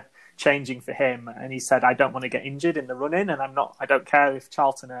career changing for him. And he said, I don't want to get injured in the run-in, and I don't care if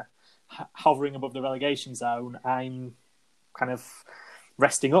Charlton are hovering above the relegation zone. I'm kind of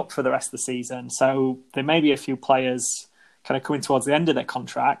resting up for the rest of the season. So there may be a few players kind of coming towards the end of their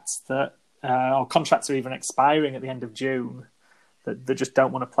contracts that or contracts are even expiring at the end of June that just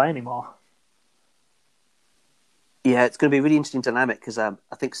don't want to play anymore. Yeah, it's going to be a really interesting dynamic because I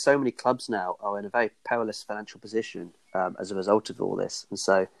think so many clubs now are in a very perilous financial position as a result of all this. And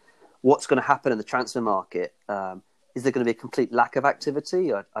so what's going to happen in the transfer market? Is there going to be a complete lack of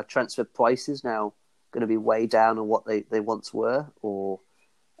activity? Are transfer prices now going to be way down on what they once were? Or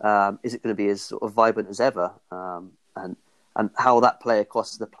is it going to be as sort of vibrant as ever? And how will that play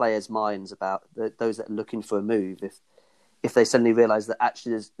across the players' minds about those that are looking for a move? if they suddenly realise that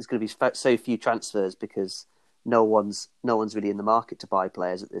actually there's going to be so few transfers because no one's really in the market to buy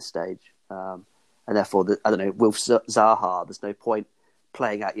players at this stage, and therefore, I don't know, with Zaha, there's no point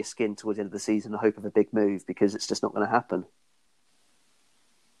playing out your skin towards the end of the season in hope of a big move because it's just not going to happen.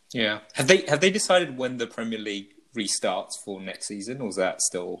 Yeah. Have they decided when the Premier League restarts for next season, or is that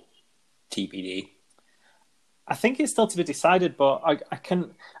still TBD? I think it's still to be decided, but I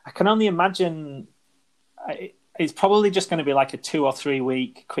can only imagine it's probably just going to be like a 2 or 3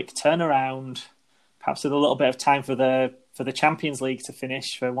 week quick turnaround, perhaps with a little bit of time for the Champions League to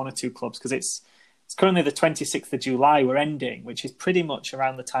finish for 1 or 2 clubs, because it's currently the 26th of July we're ending, which is pretty much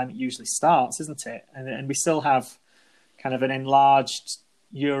around the time it usually starts, isn't it? And we still have kind of an enlarged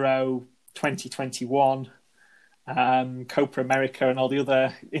Euro 2021, Copa America and all the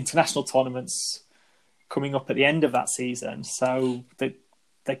other international tournaments coming up at the end of that season. So they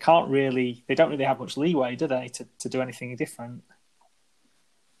don't really have much leeway, do they, to do anything different?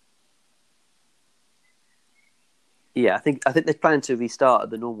 Yeah, I think they're planning to restart at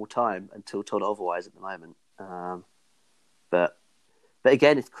the normal time until told otherwise at the moment. But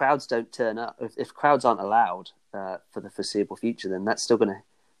again, if crowds don't turn up, if crowds aren't allowed for the foreseeable future, then that's still going to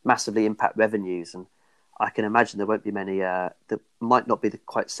massively impact revenues. And I can imagine there won't be many. There might not be the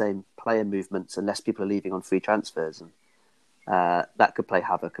quite same player movements unless people are leaving on free transfers, and that could play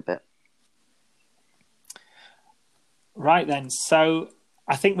havoc a bit. Right then, so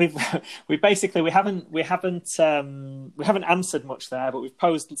I think we haven't answered much there, but we've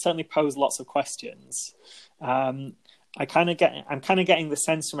certainly posed lots of questions. I'm kind of getting the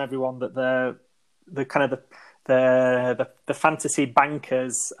sense from everyone that the fantasy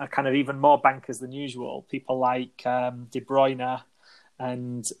bankers are kind of even more bankers than usual. People like De Bruyne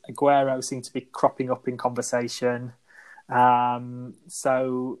and Aguero seem to be cropping up in conversation.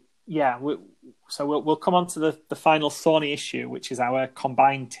 So we'll come on to the final thorny issue, which is our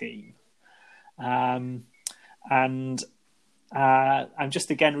combined team. And I'm just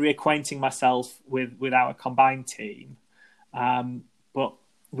again reacquainting myself with our combined team. But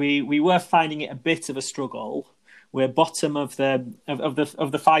we were finding it a bit of a struggle. We're bottom of the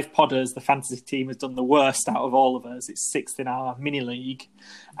 5 podders. The fantasy team has done the worst out of all of us. It's 6th in our mini league,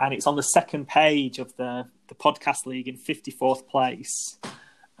 and it's on the second page of the podcast league in 54th place.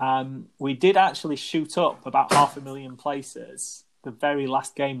 We did actually shoot up about 500,000 places the very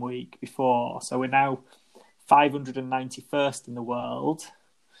last game week before, so we're now 591st in the world.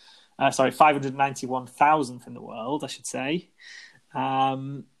 591,000th in the world, I should say.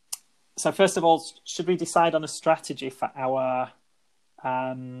 So first of all, should we decide on a strategy for our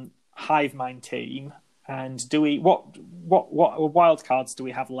Hivemind team? And do we what wild cards do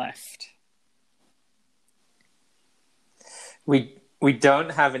we have left? We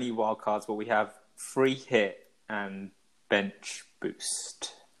don't have any wild cards, but we have free hit and bench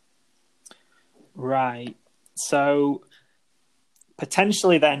boost. Right. So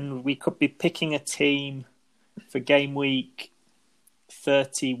potentially then we could be picking a team for game week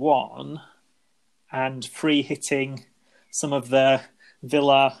 31 and free hitting some of the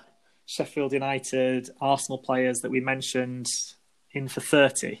Villa, Sheffield United, Arsenal players that we mentioned in for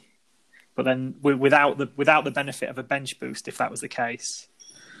 30. But then without the benefit of a bench boost, if that was the case.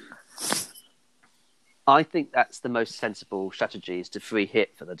 I think that's the most sensible strategy, is to free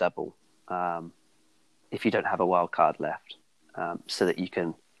hit for the double, if you don't have a wild card left, so that you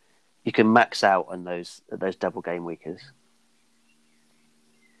can max out on those double game weekers.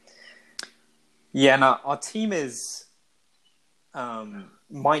 Yeah, now our team is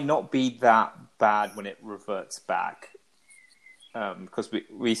might not be that bad when it reverts back. Because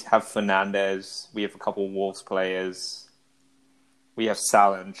we have Fernandes, we have a couple of Wolves players, we have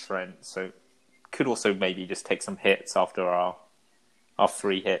Salah and Trent, so could also maybe just take some hits after our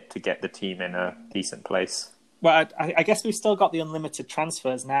free hit to get the team in a decent place. Well, I guess we've still got the unlimited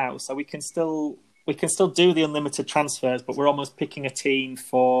transfers now, so we can still do the unlimited transfers, but we're almost picking a team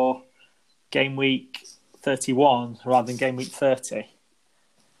for game week 31 rather than game week 30.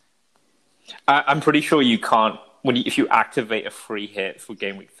 I'm pretty sure you can't. If you activate a free hit for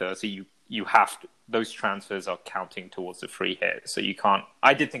game week 30, you have to, those transfers are counting towards the free hit. So you can't.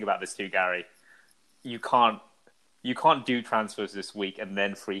 I did think about this too, Gary. You can't do transfers this week and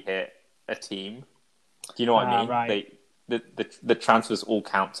then free hit a team. Do you know what I mean? Right. The transfers all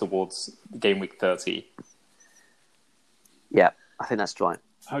count towards game week 30. Yeah, I think that's right.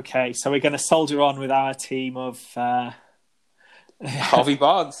 Okay, so we're going to soldier on with our team of Harvey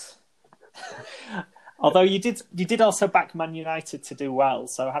Barnes. Although you did also back Man United to do well,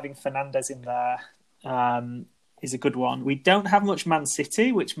 so having Fernandes in there is a good one. We don't have much Man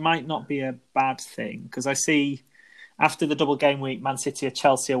City, which might not be a bad thing, because I see after the double game week, Man City are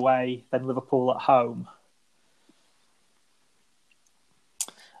Chelsea away, then Liverpool at home.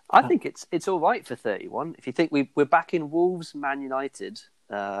 I think it's all right for 31. If you think we're back in Wolves, Man United,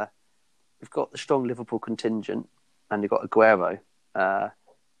 we've got the strong Liverpool contingent, and we've got Aguero.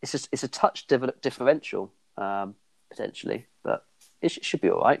 It's a touch differential potentially, but it should be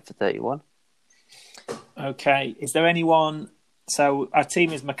all right for 31. Okay, is there anyone? So our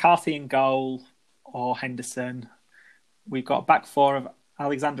team is McCarthy in goal or Henderson. We've got a back four of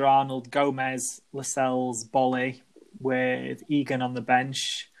Alexander-Arnold, Gomez, Lascelles, Bolly, with Egan on the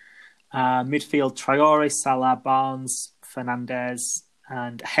bench. Midfield, Traore, Salah, Barnes, Fernandes,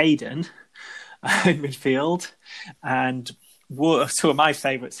 and Hayden in midfield. And two of my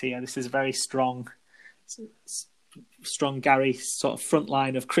favourites here. This is a very strong Gary sort of front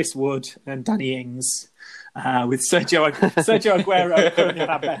line of Chris Wood and Danny Ings, with Sergio Aguero currently on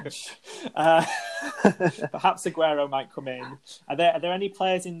our bench. Perhaps Aguero might come in. Are there any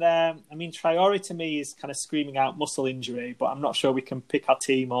players in there? I mean, Traore to me is kind of screaming out muscle injury, but I'm not sure we can pick our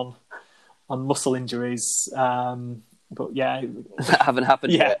team on muscle injuries. But yeah, that haven't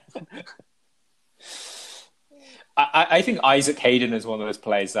happened yet. I think Isaac Hayden is one of those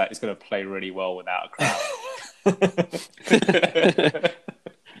players that is going to play really well without a crowd.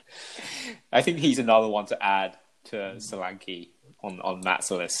 I think he's another one to add to Solanke on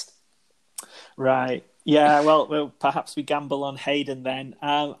Matt's list. Right. Yeah. Well, perhaps we gamble on Hayden then.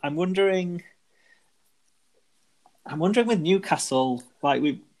 I'm wondering with Newcastle,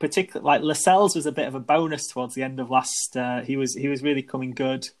 Lascelles was a bit of a bonus towards the end of last. He was really coming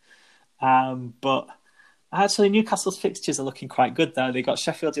good, but actually Newcastle's fixtures are looking quite good though. They got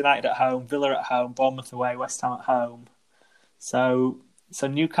Sheffield United at home, Villa at home, Bournemouth away, West Ham at home. So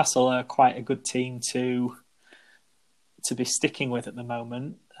Newcastle are quite a good team to be sticking with at the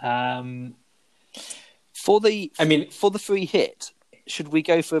moment. For the free hit, should we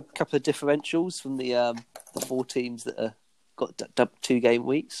go for a couple of differentials from the four teams that are got 2 game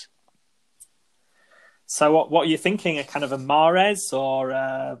weeks? So what are you thinking? A kind of a Mahrez or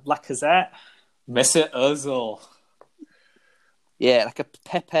Lacazette? Mesut Ozil. Yeah, like a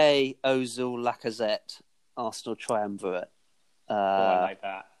Pepe, Ozil, Lacazette, Arsenal triumvirate. I like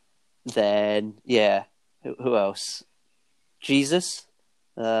that. Then, yeah, who else? Jesus,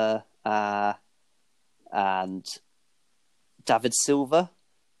 and David Silva,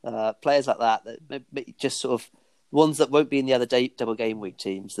 players like that just sort of ones that won't be in the other double game week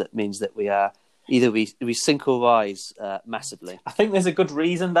teams. That means that we are either we sink or rise massively. I think there's a good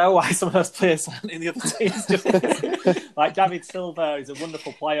reason though why some of those players aren't in the other teams. Just like David Silva is a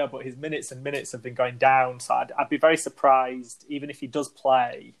wonderful player, but his minutes have been going down. So I'd be very surprised, even if he does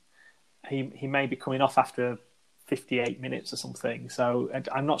play, he may be coming off after 58 minutes or something. So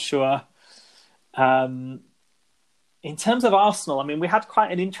I'm not sure. In terms of Arsenal, I mean, we had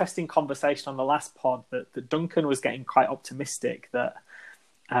quite an interesting conversation on the last pod that Duncan was getting quite optimistic that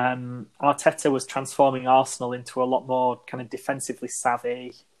Arteta was transforming Arsenal into a lot more kind of defensively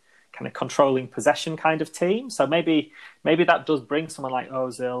savvy, kind of controlling possession kind of team. So maybe that does bring someone like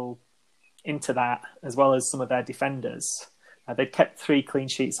Ozil into that, as well as some of their defenders. They've kept 3 clean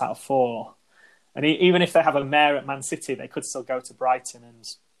sheets out of 4. And even if they have a mare at Man City, they could still go to Brighton and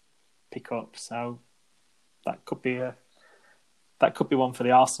pick up. So that could be one for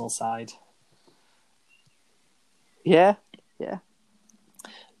the Arsenal side. Yeah.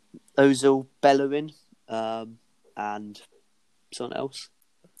 Ozil, Bellerin, and someone else.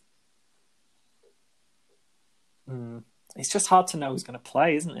 It's just hard to know who's going to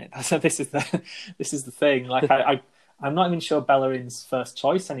play, isn't it? So this is the thing. Like I'm not even sure Bellerin's first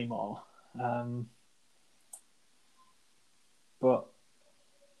choice anymore. But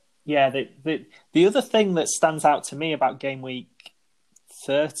yeah, the other thing that stands out to me about game week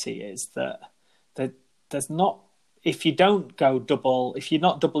 30 is that there's not, if you don't go double, if you're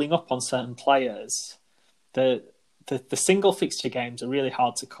not doubling up on certain players, the single fixture games are really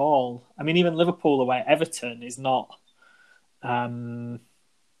hard to call. I mean, even Liverpool away at Everton is not.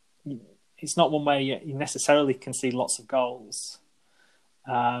 It's not one where you necessarily can see lots of goals.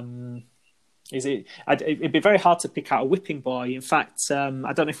 It'd be very hard to pick out a whipping boy. In fact, I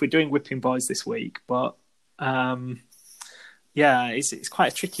don't know if we're doing whipping boys this week, but it's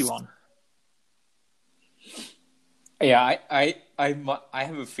quite a tricky one. Yeah, I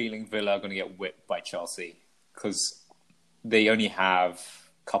have a feeling Villa are going to get whipped by Chelsea because they only have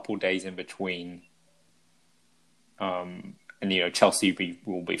a couple days in between, and Chelsea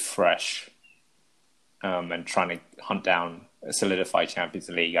will be fresh, and trying to hunt down a solidified Champions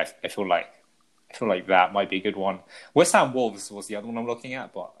League. I feel like that might be a good one. West Ham Wolves was the other one I'm looking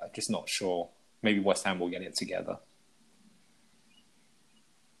at, but I'm just not sure. Maybe West Ham will get it together.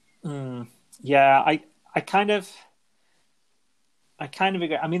 Yeah, I kind of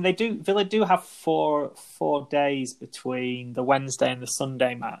agree. I mean, Villa do have four days between the Wednesday and the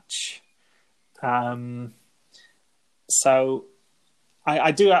Sunday match. So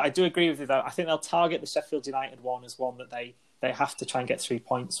I do agree with you though. I think they'll target the Sheffield United one as one that they have to try and get 3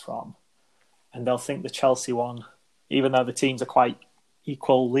 points from, and they'll think the Chelsea one, even though the teams are quite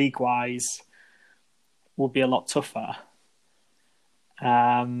equal league wise, will be a lot tougher.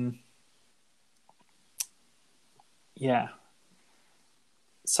 Yeah.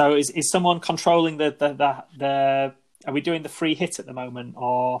 So is someone controlling the? Are we doing the free hit at the moment,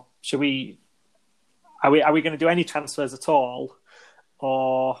 or should we? Are we going to do any transfers at all,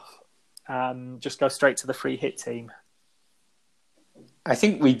 or just go straight to the free hit team? I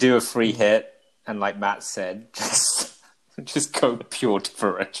think we do a free hit, and like Matt said, just go pure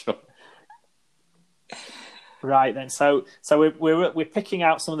differential. Right then. So we're picking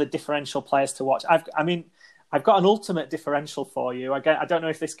out some of the differential players to watch. I've got an ultimate differential for you. I don't know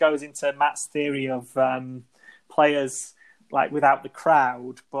if this goes into Matt's theory of players like without the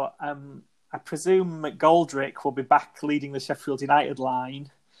crowd, but I presume McGoldrick will be back leading the Sheffield United line.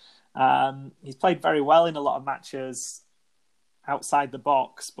 He's played very well in a lot of matches outside the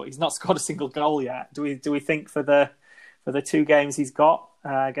box, but he's not scored a single goal yet. Do we think for the 2 games he's got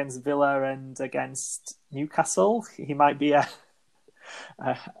against Villa and against Newcastle, he might be a...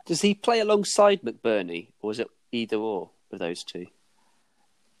 Does he play alongside McBurney, or is it either or of those two?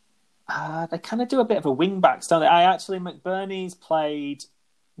 They kind of do a bit of a wing backs, don't they? McBurney's played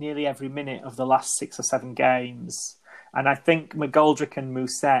nearly every minute of the last 6 or 7 games, and I think McGoldrick and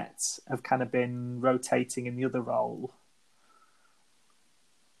Mousset have kind of been rotating in the other role.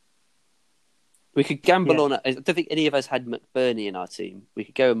 We could gamble on it. I don't think any of us had McBurney in our team. We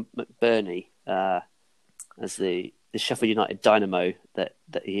could go McBurney as the Sheffield United dynamo that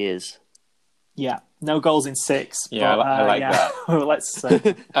he is. Yeah, no goals in 6. Yeah, but, I like that. Let's.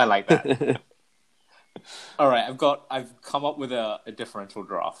 I like that. All right, I've come up with a differential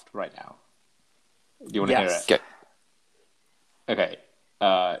draft right now. Do you want to hear it? Go. Okay.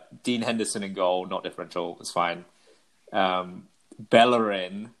 Dean Henderson in goal, not differential. It's fine.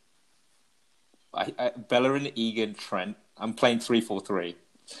 Bellerin. Bellerin, Egan, Trent. I'm playing 3-4-3.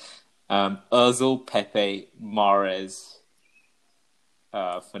 Ozil, Pepe, Mahrez,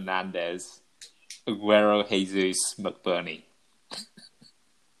 Fernandez, Aguero, Jesus, McBurney.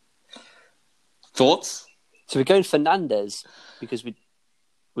 Thoughts? So we're going Fernandez because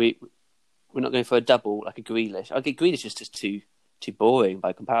we're not going for a double like a Grealish. I think Grealish is just too boring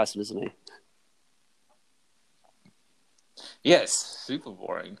by comparison, isn't he? Yes, super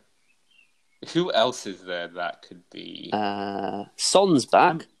boring. Who else is there that could be? Son's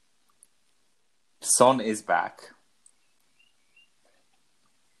back. Son is back.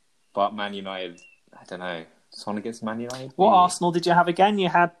 But Man United, I don't know. Son against Man United? What Arsenal did you have again? You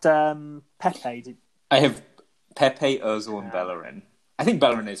had Pepe. I have Pepe, Ozil, and Bellerin. I think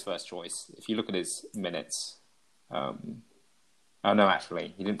Bellerin is first choice. If you look at his minutes. Oh, no,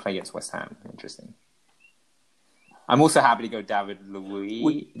 actually. He didn't play against West Ham. Interesting. I'm also happy to go David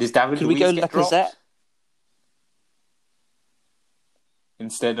Luiz. Does David Luiz get Lacazette? Dropped?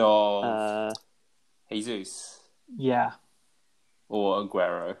 Instead of Jesus? Yeah. Or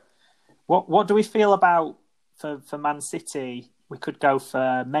Aguero? What do we feel about for Man City? We could go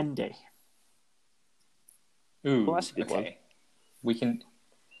for Mendy. Ooh, well, that's a good one.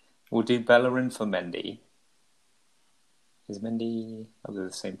 We'll do Bellerin for Mendy. Is Mendy over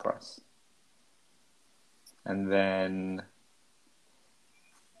the same price? And then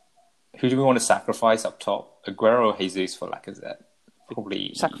who do we want to sacrifice up top? Aguero or Jesus for Lacazette?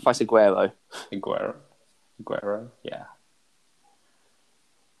 Probably sacrifice Aguero. Aguero, yeah.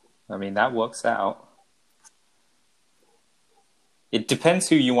 I mean, that works out. It depends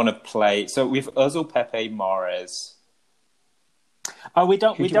who you want to play. So we've Ozil, Pepe, Mahrez. Oh, we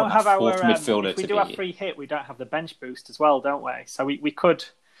don't have our midfielder. If we do our free hit, we don't have the bench boost as well, don't we? So we could.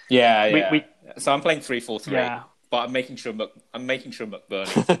 Yeah. So I'm playing 3-4-3. Yeah. But I'm making sure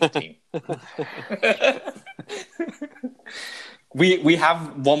McBurney's in the team. We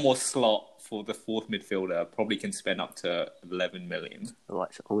have one more slot for the 4th midfielder. Probably can spend up to 11 million.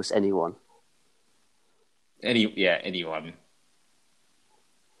 Like almost anyone. Anyone.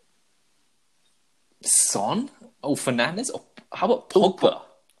 Son? Oh, Fernandez? Oh, how about Pogba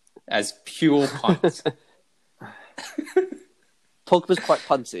as pure punt? Pogba's quite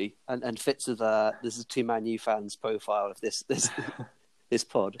punty and fits with this is 2 Man U fans profile of this this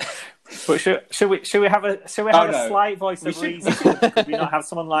pod. But should we have a no. slight voice of reason? Could we not have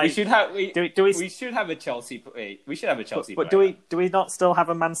someone like we should have we should have a Chelsea. We should have a Chelsea. But player. do we not still have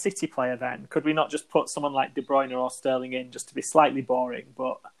a Man City player then? Could we not just put someone like De Bruyne or Sterling in just to be slightly boring?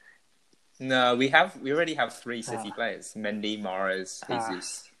 But no, we already have 3 City players: Mendy, Mahrez,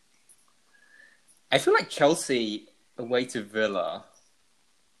 Jesus. I feel like Chelsea away to Villa.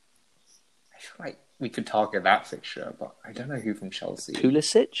 I feel like we could target that fixture, but I don't know who from Chelsea.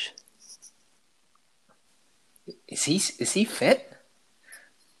 Pulisic? Is he fit?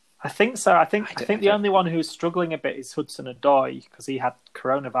 I think so. I think the only one who's struggling a bit is Hudson-Odoi because he had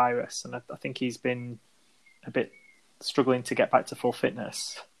coronavirus, and I think he's been a bit struggling to get back to full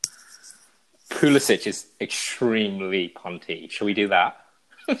fitness. Pulisic is extremely punty. Shall we do that?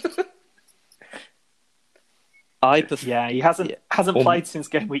 He hasn't played since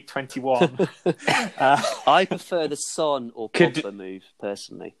game week 21. I prefer the Son or Pogba move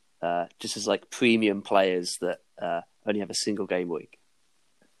personally, just as like premium players that only have a single game week.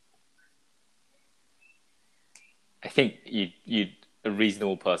 I think a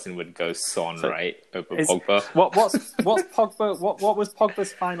reasonable person would go Son, right, over Pogba. What's Pogba? What was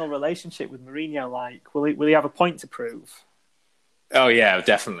Pogba's final relationship with Mourinho like? Will he have a point to prove? Oh yeah,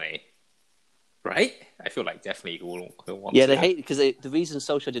 definitely. Right? I feel like definitely he'll want. Yeah, they hate because the reason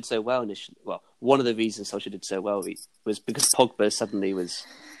Solskjaer did so well initially. Well, one of the reasons Solskjaer did so well was because Pogba suddenly was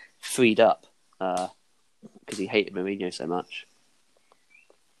freed up because he hated Mourinho so much.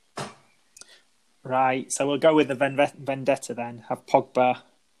 Right, so we'll go with the vendetta then. Have Pogba.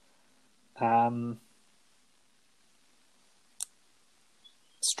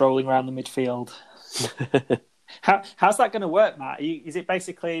 Strolling around the midfield. How's that going to work, Matt? Is it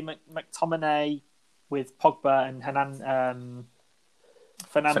basically McTominay with Pogba and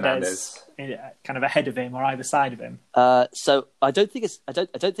Fernandes kind of ahead of him or either side of him? So I don't think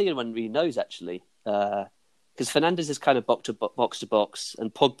anyone really knows actually, because Fernandes is kind of box to box,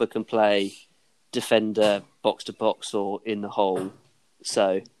 and Pogba can play defender box to box or in the hole.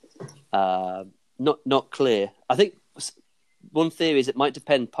 So not clear. I think one theory is it might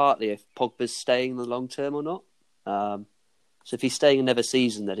depend partly if Pogba's staying in the long term or not. So if he's staying another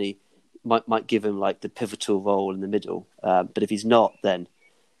season, that he might give him like the pivotal role in the middle. But if he's not, then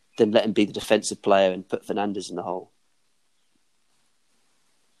let him be the defensive player and put Fernandes in the hole.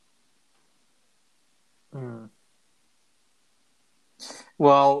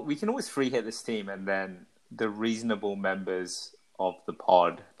 Well, we can always free hit this team, and then the reasonable members of the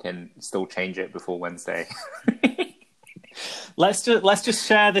pod can still change it before Wednesday. Let's just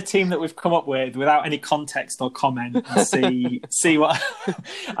share the team that we've come up with without any context or comment and see what.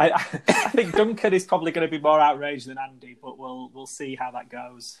 I think Duncan is probably going to be more outraged than Andy, but we'll see how that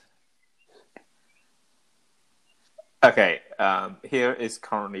goes. Okay, here is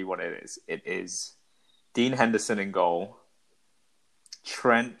currently what it is. It is Dean Henderson in goal,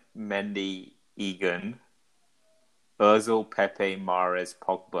 Trent, Mendy, Egan, Ozil, Pepe, Mahrez,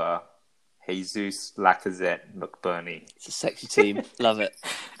 Pogba, Jesus, Lacazette, McBurney. It's a sexy team. Love it.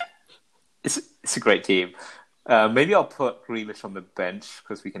 It's a great team. Maybe I'll put Grealish on the bench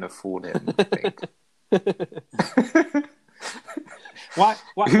because we can afford him, I think.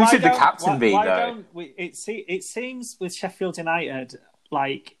 Who should the captain be, though? It seems with Sheffield United,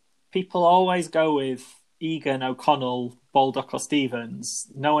 like, people always go with Egan, O'Connell, Baldock or Stevens.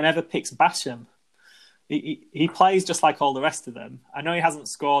 No one ever picks Basham. He plays just like all the rest of them. I know he hasn't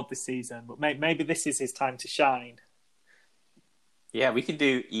scored this season, but maybe this is his time to shine. Yeah, we can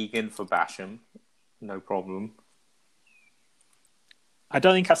do Egan for Basham. No problem. I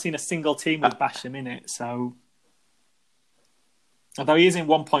don't think I've seen a single team with Basham in it, so... Although he is in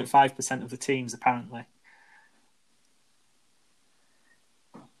 1.5% of the teams, apparently.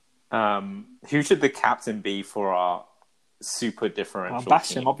 Who should the captain be for our super differential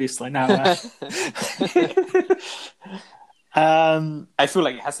Basham, team? obviously. Now, I feel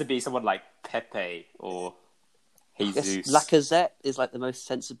like it has to be someone like Pepe or Jesus. Lacazette is like the most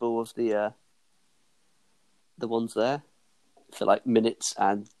sensible of the ones there for like minutes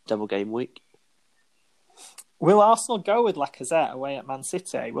and double game week. Will Arsenal go with Lacazette away at Man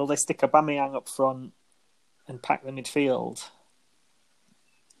City? Will they stick Aubameyang up front and pack the midfield?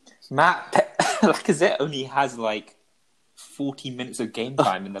 Lacazette only has like 40 minutes of game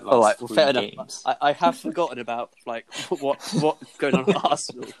time in the last three games. I have forgotten about like what's going on at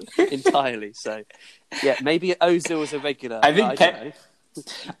Arsenal entirely. So yeah, maybe Ozil is a regular. I think.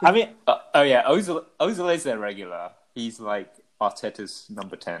 Ozil is their regular. He's like Arteta's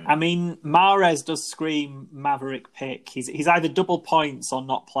number 10. I mean, Mahrez does scream maverick pick. He's either double points or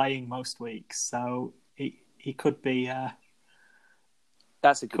not playing most weeks, so he could be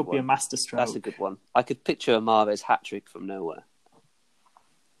That's a good Could one. be a masterstroke. That's a good one. I could picture a Mahrez hat-trick from nowhere.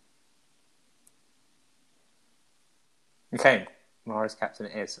 Okay, Mahrez captain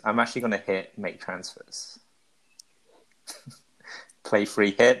it is. I'm actually going to hit make transfers. Play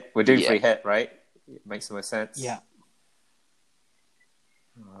free hit. We're doing free hit, right? It makes the most sense. Yeah.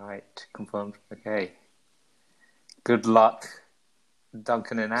 All right, confirmed. Okay. Good luck,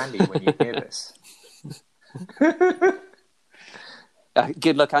 Duncan and Andy, when you hear this.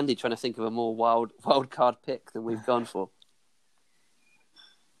 Good luck, Andy, trying to think of a more wild card pick than we've gone for.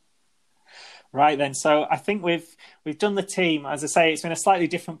 Right then, so I think we've done the team. As I say, it's been a slightly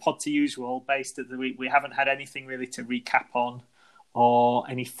different pod to usual, based that we haven't had anything really to recap on or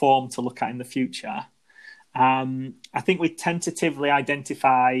any form to look at in the future. I think we tentatively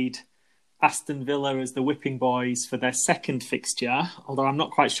identified Aston Villa as the whipping boys for their second fixture, although I'm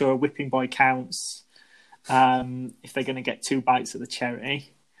not quite sure a whipping boy counts if they're going to get 2 bites of the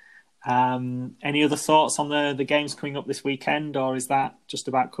cherry. Any other thoughts on the games coming up this weekend, or is that just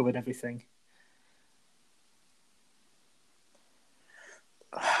about covered everything?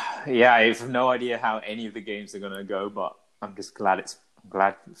 Yeah, I have no idea how any of the games are going to go, but I'm just glad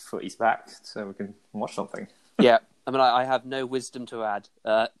footy's back, so we can watch something. Yeah, I mean, I have no wisdom to add.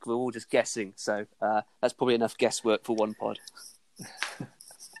 We're all just guessing, so that's probably enough guesswork for one pod.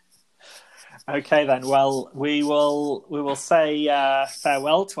 Okay then. Well, we will say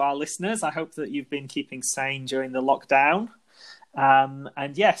farewell to our listeners. I hope that you've been keeping sane during the lockdown.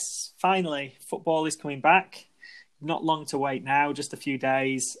 And yes, finally, football is coming back. Not long to wait now, just a few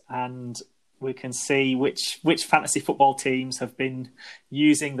days, and we can see which fantasy football teams have been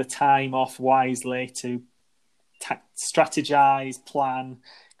using the time off wisely to strategize, plan,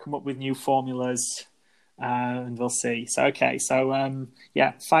 come up with new formulas, and we'll see. So,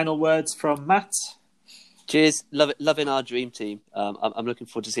 final words from Matt. Cheers. Loving our dream team. I'm looking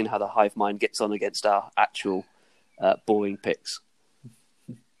forward to seeing how the Hive Mind gets on against our actual boring picks.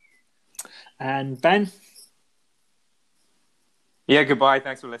 And Ben? Yeah, goodbye.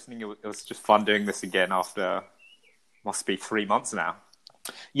 Thanks for listening. It was just fun doing this again after, must be 3 months now.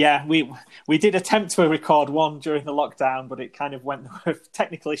 Yeah, we did attempt to record one during the lockdown, but it kind of went with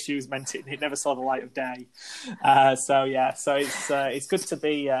technical issues, meant it never saw the light of day. So it's good to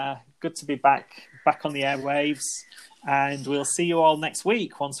be back on the airwaves, and we'll see you all next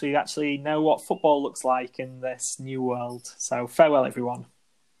week once we actually know what football looks like in this new world. So farewell, everyone.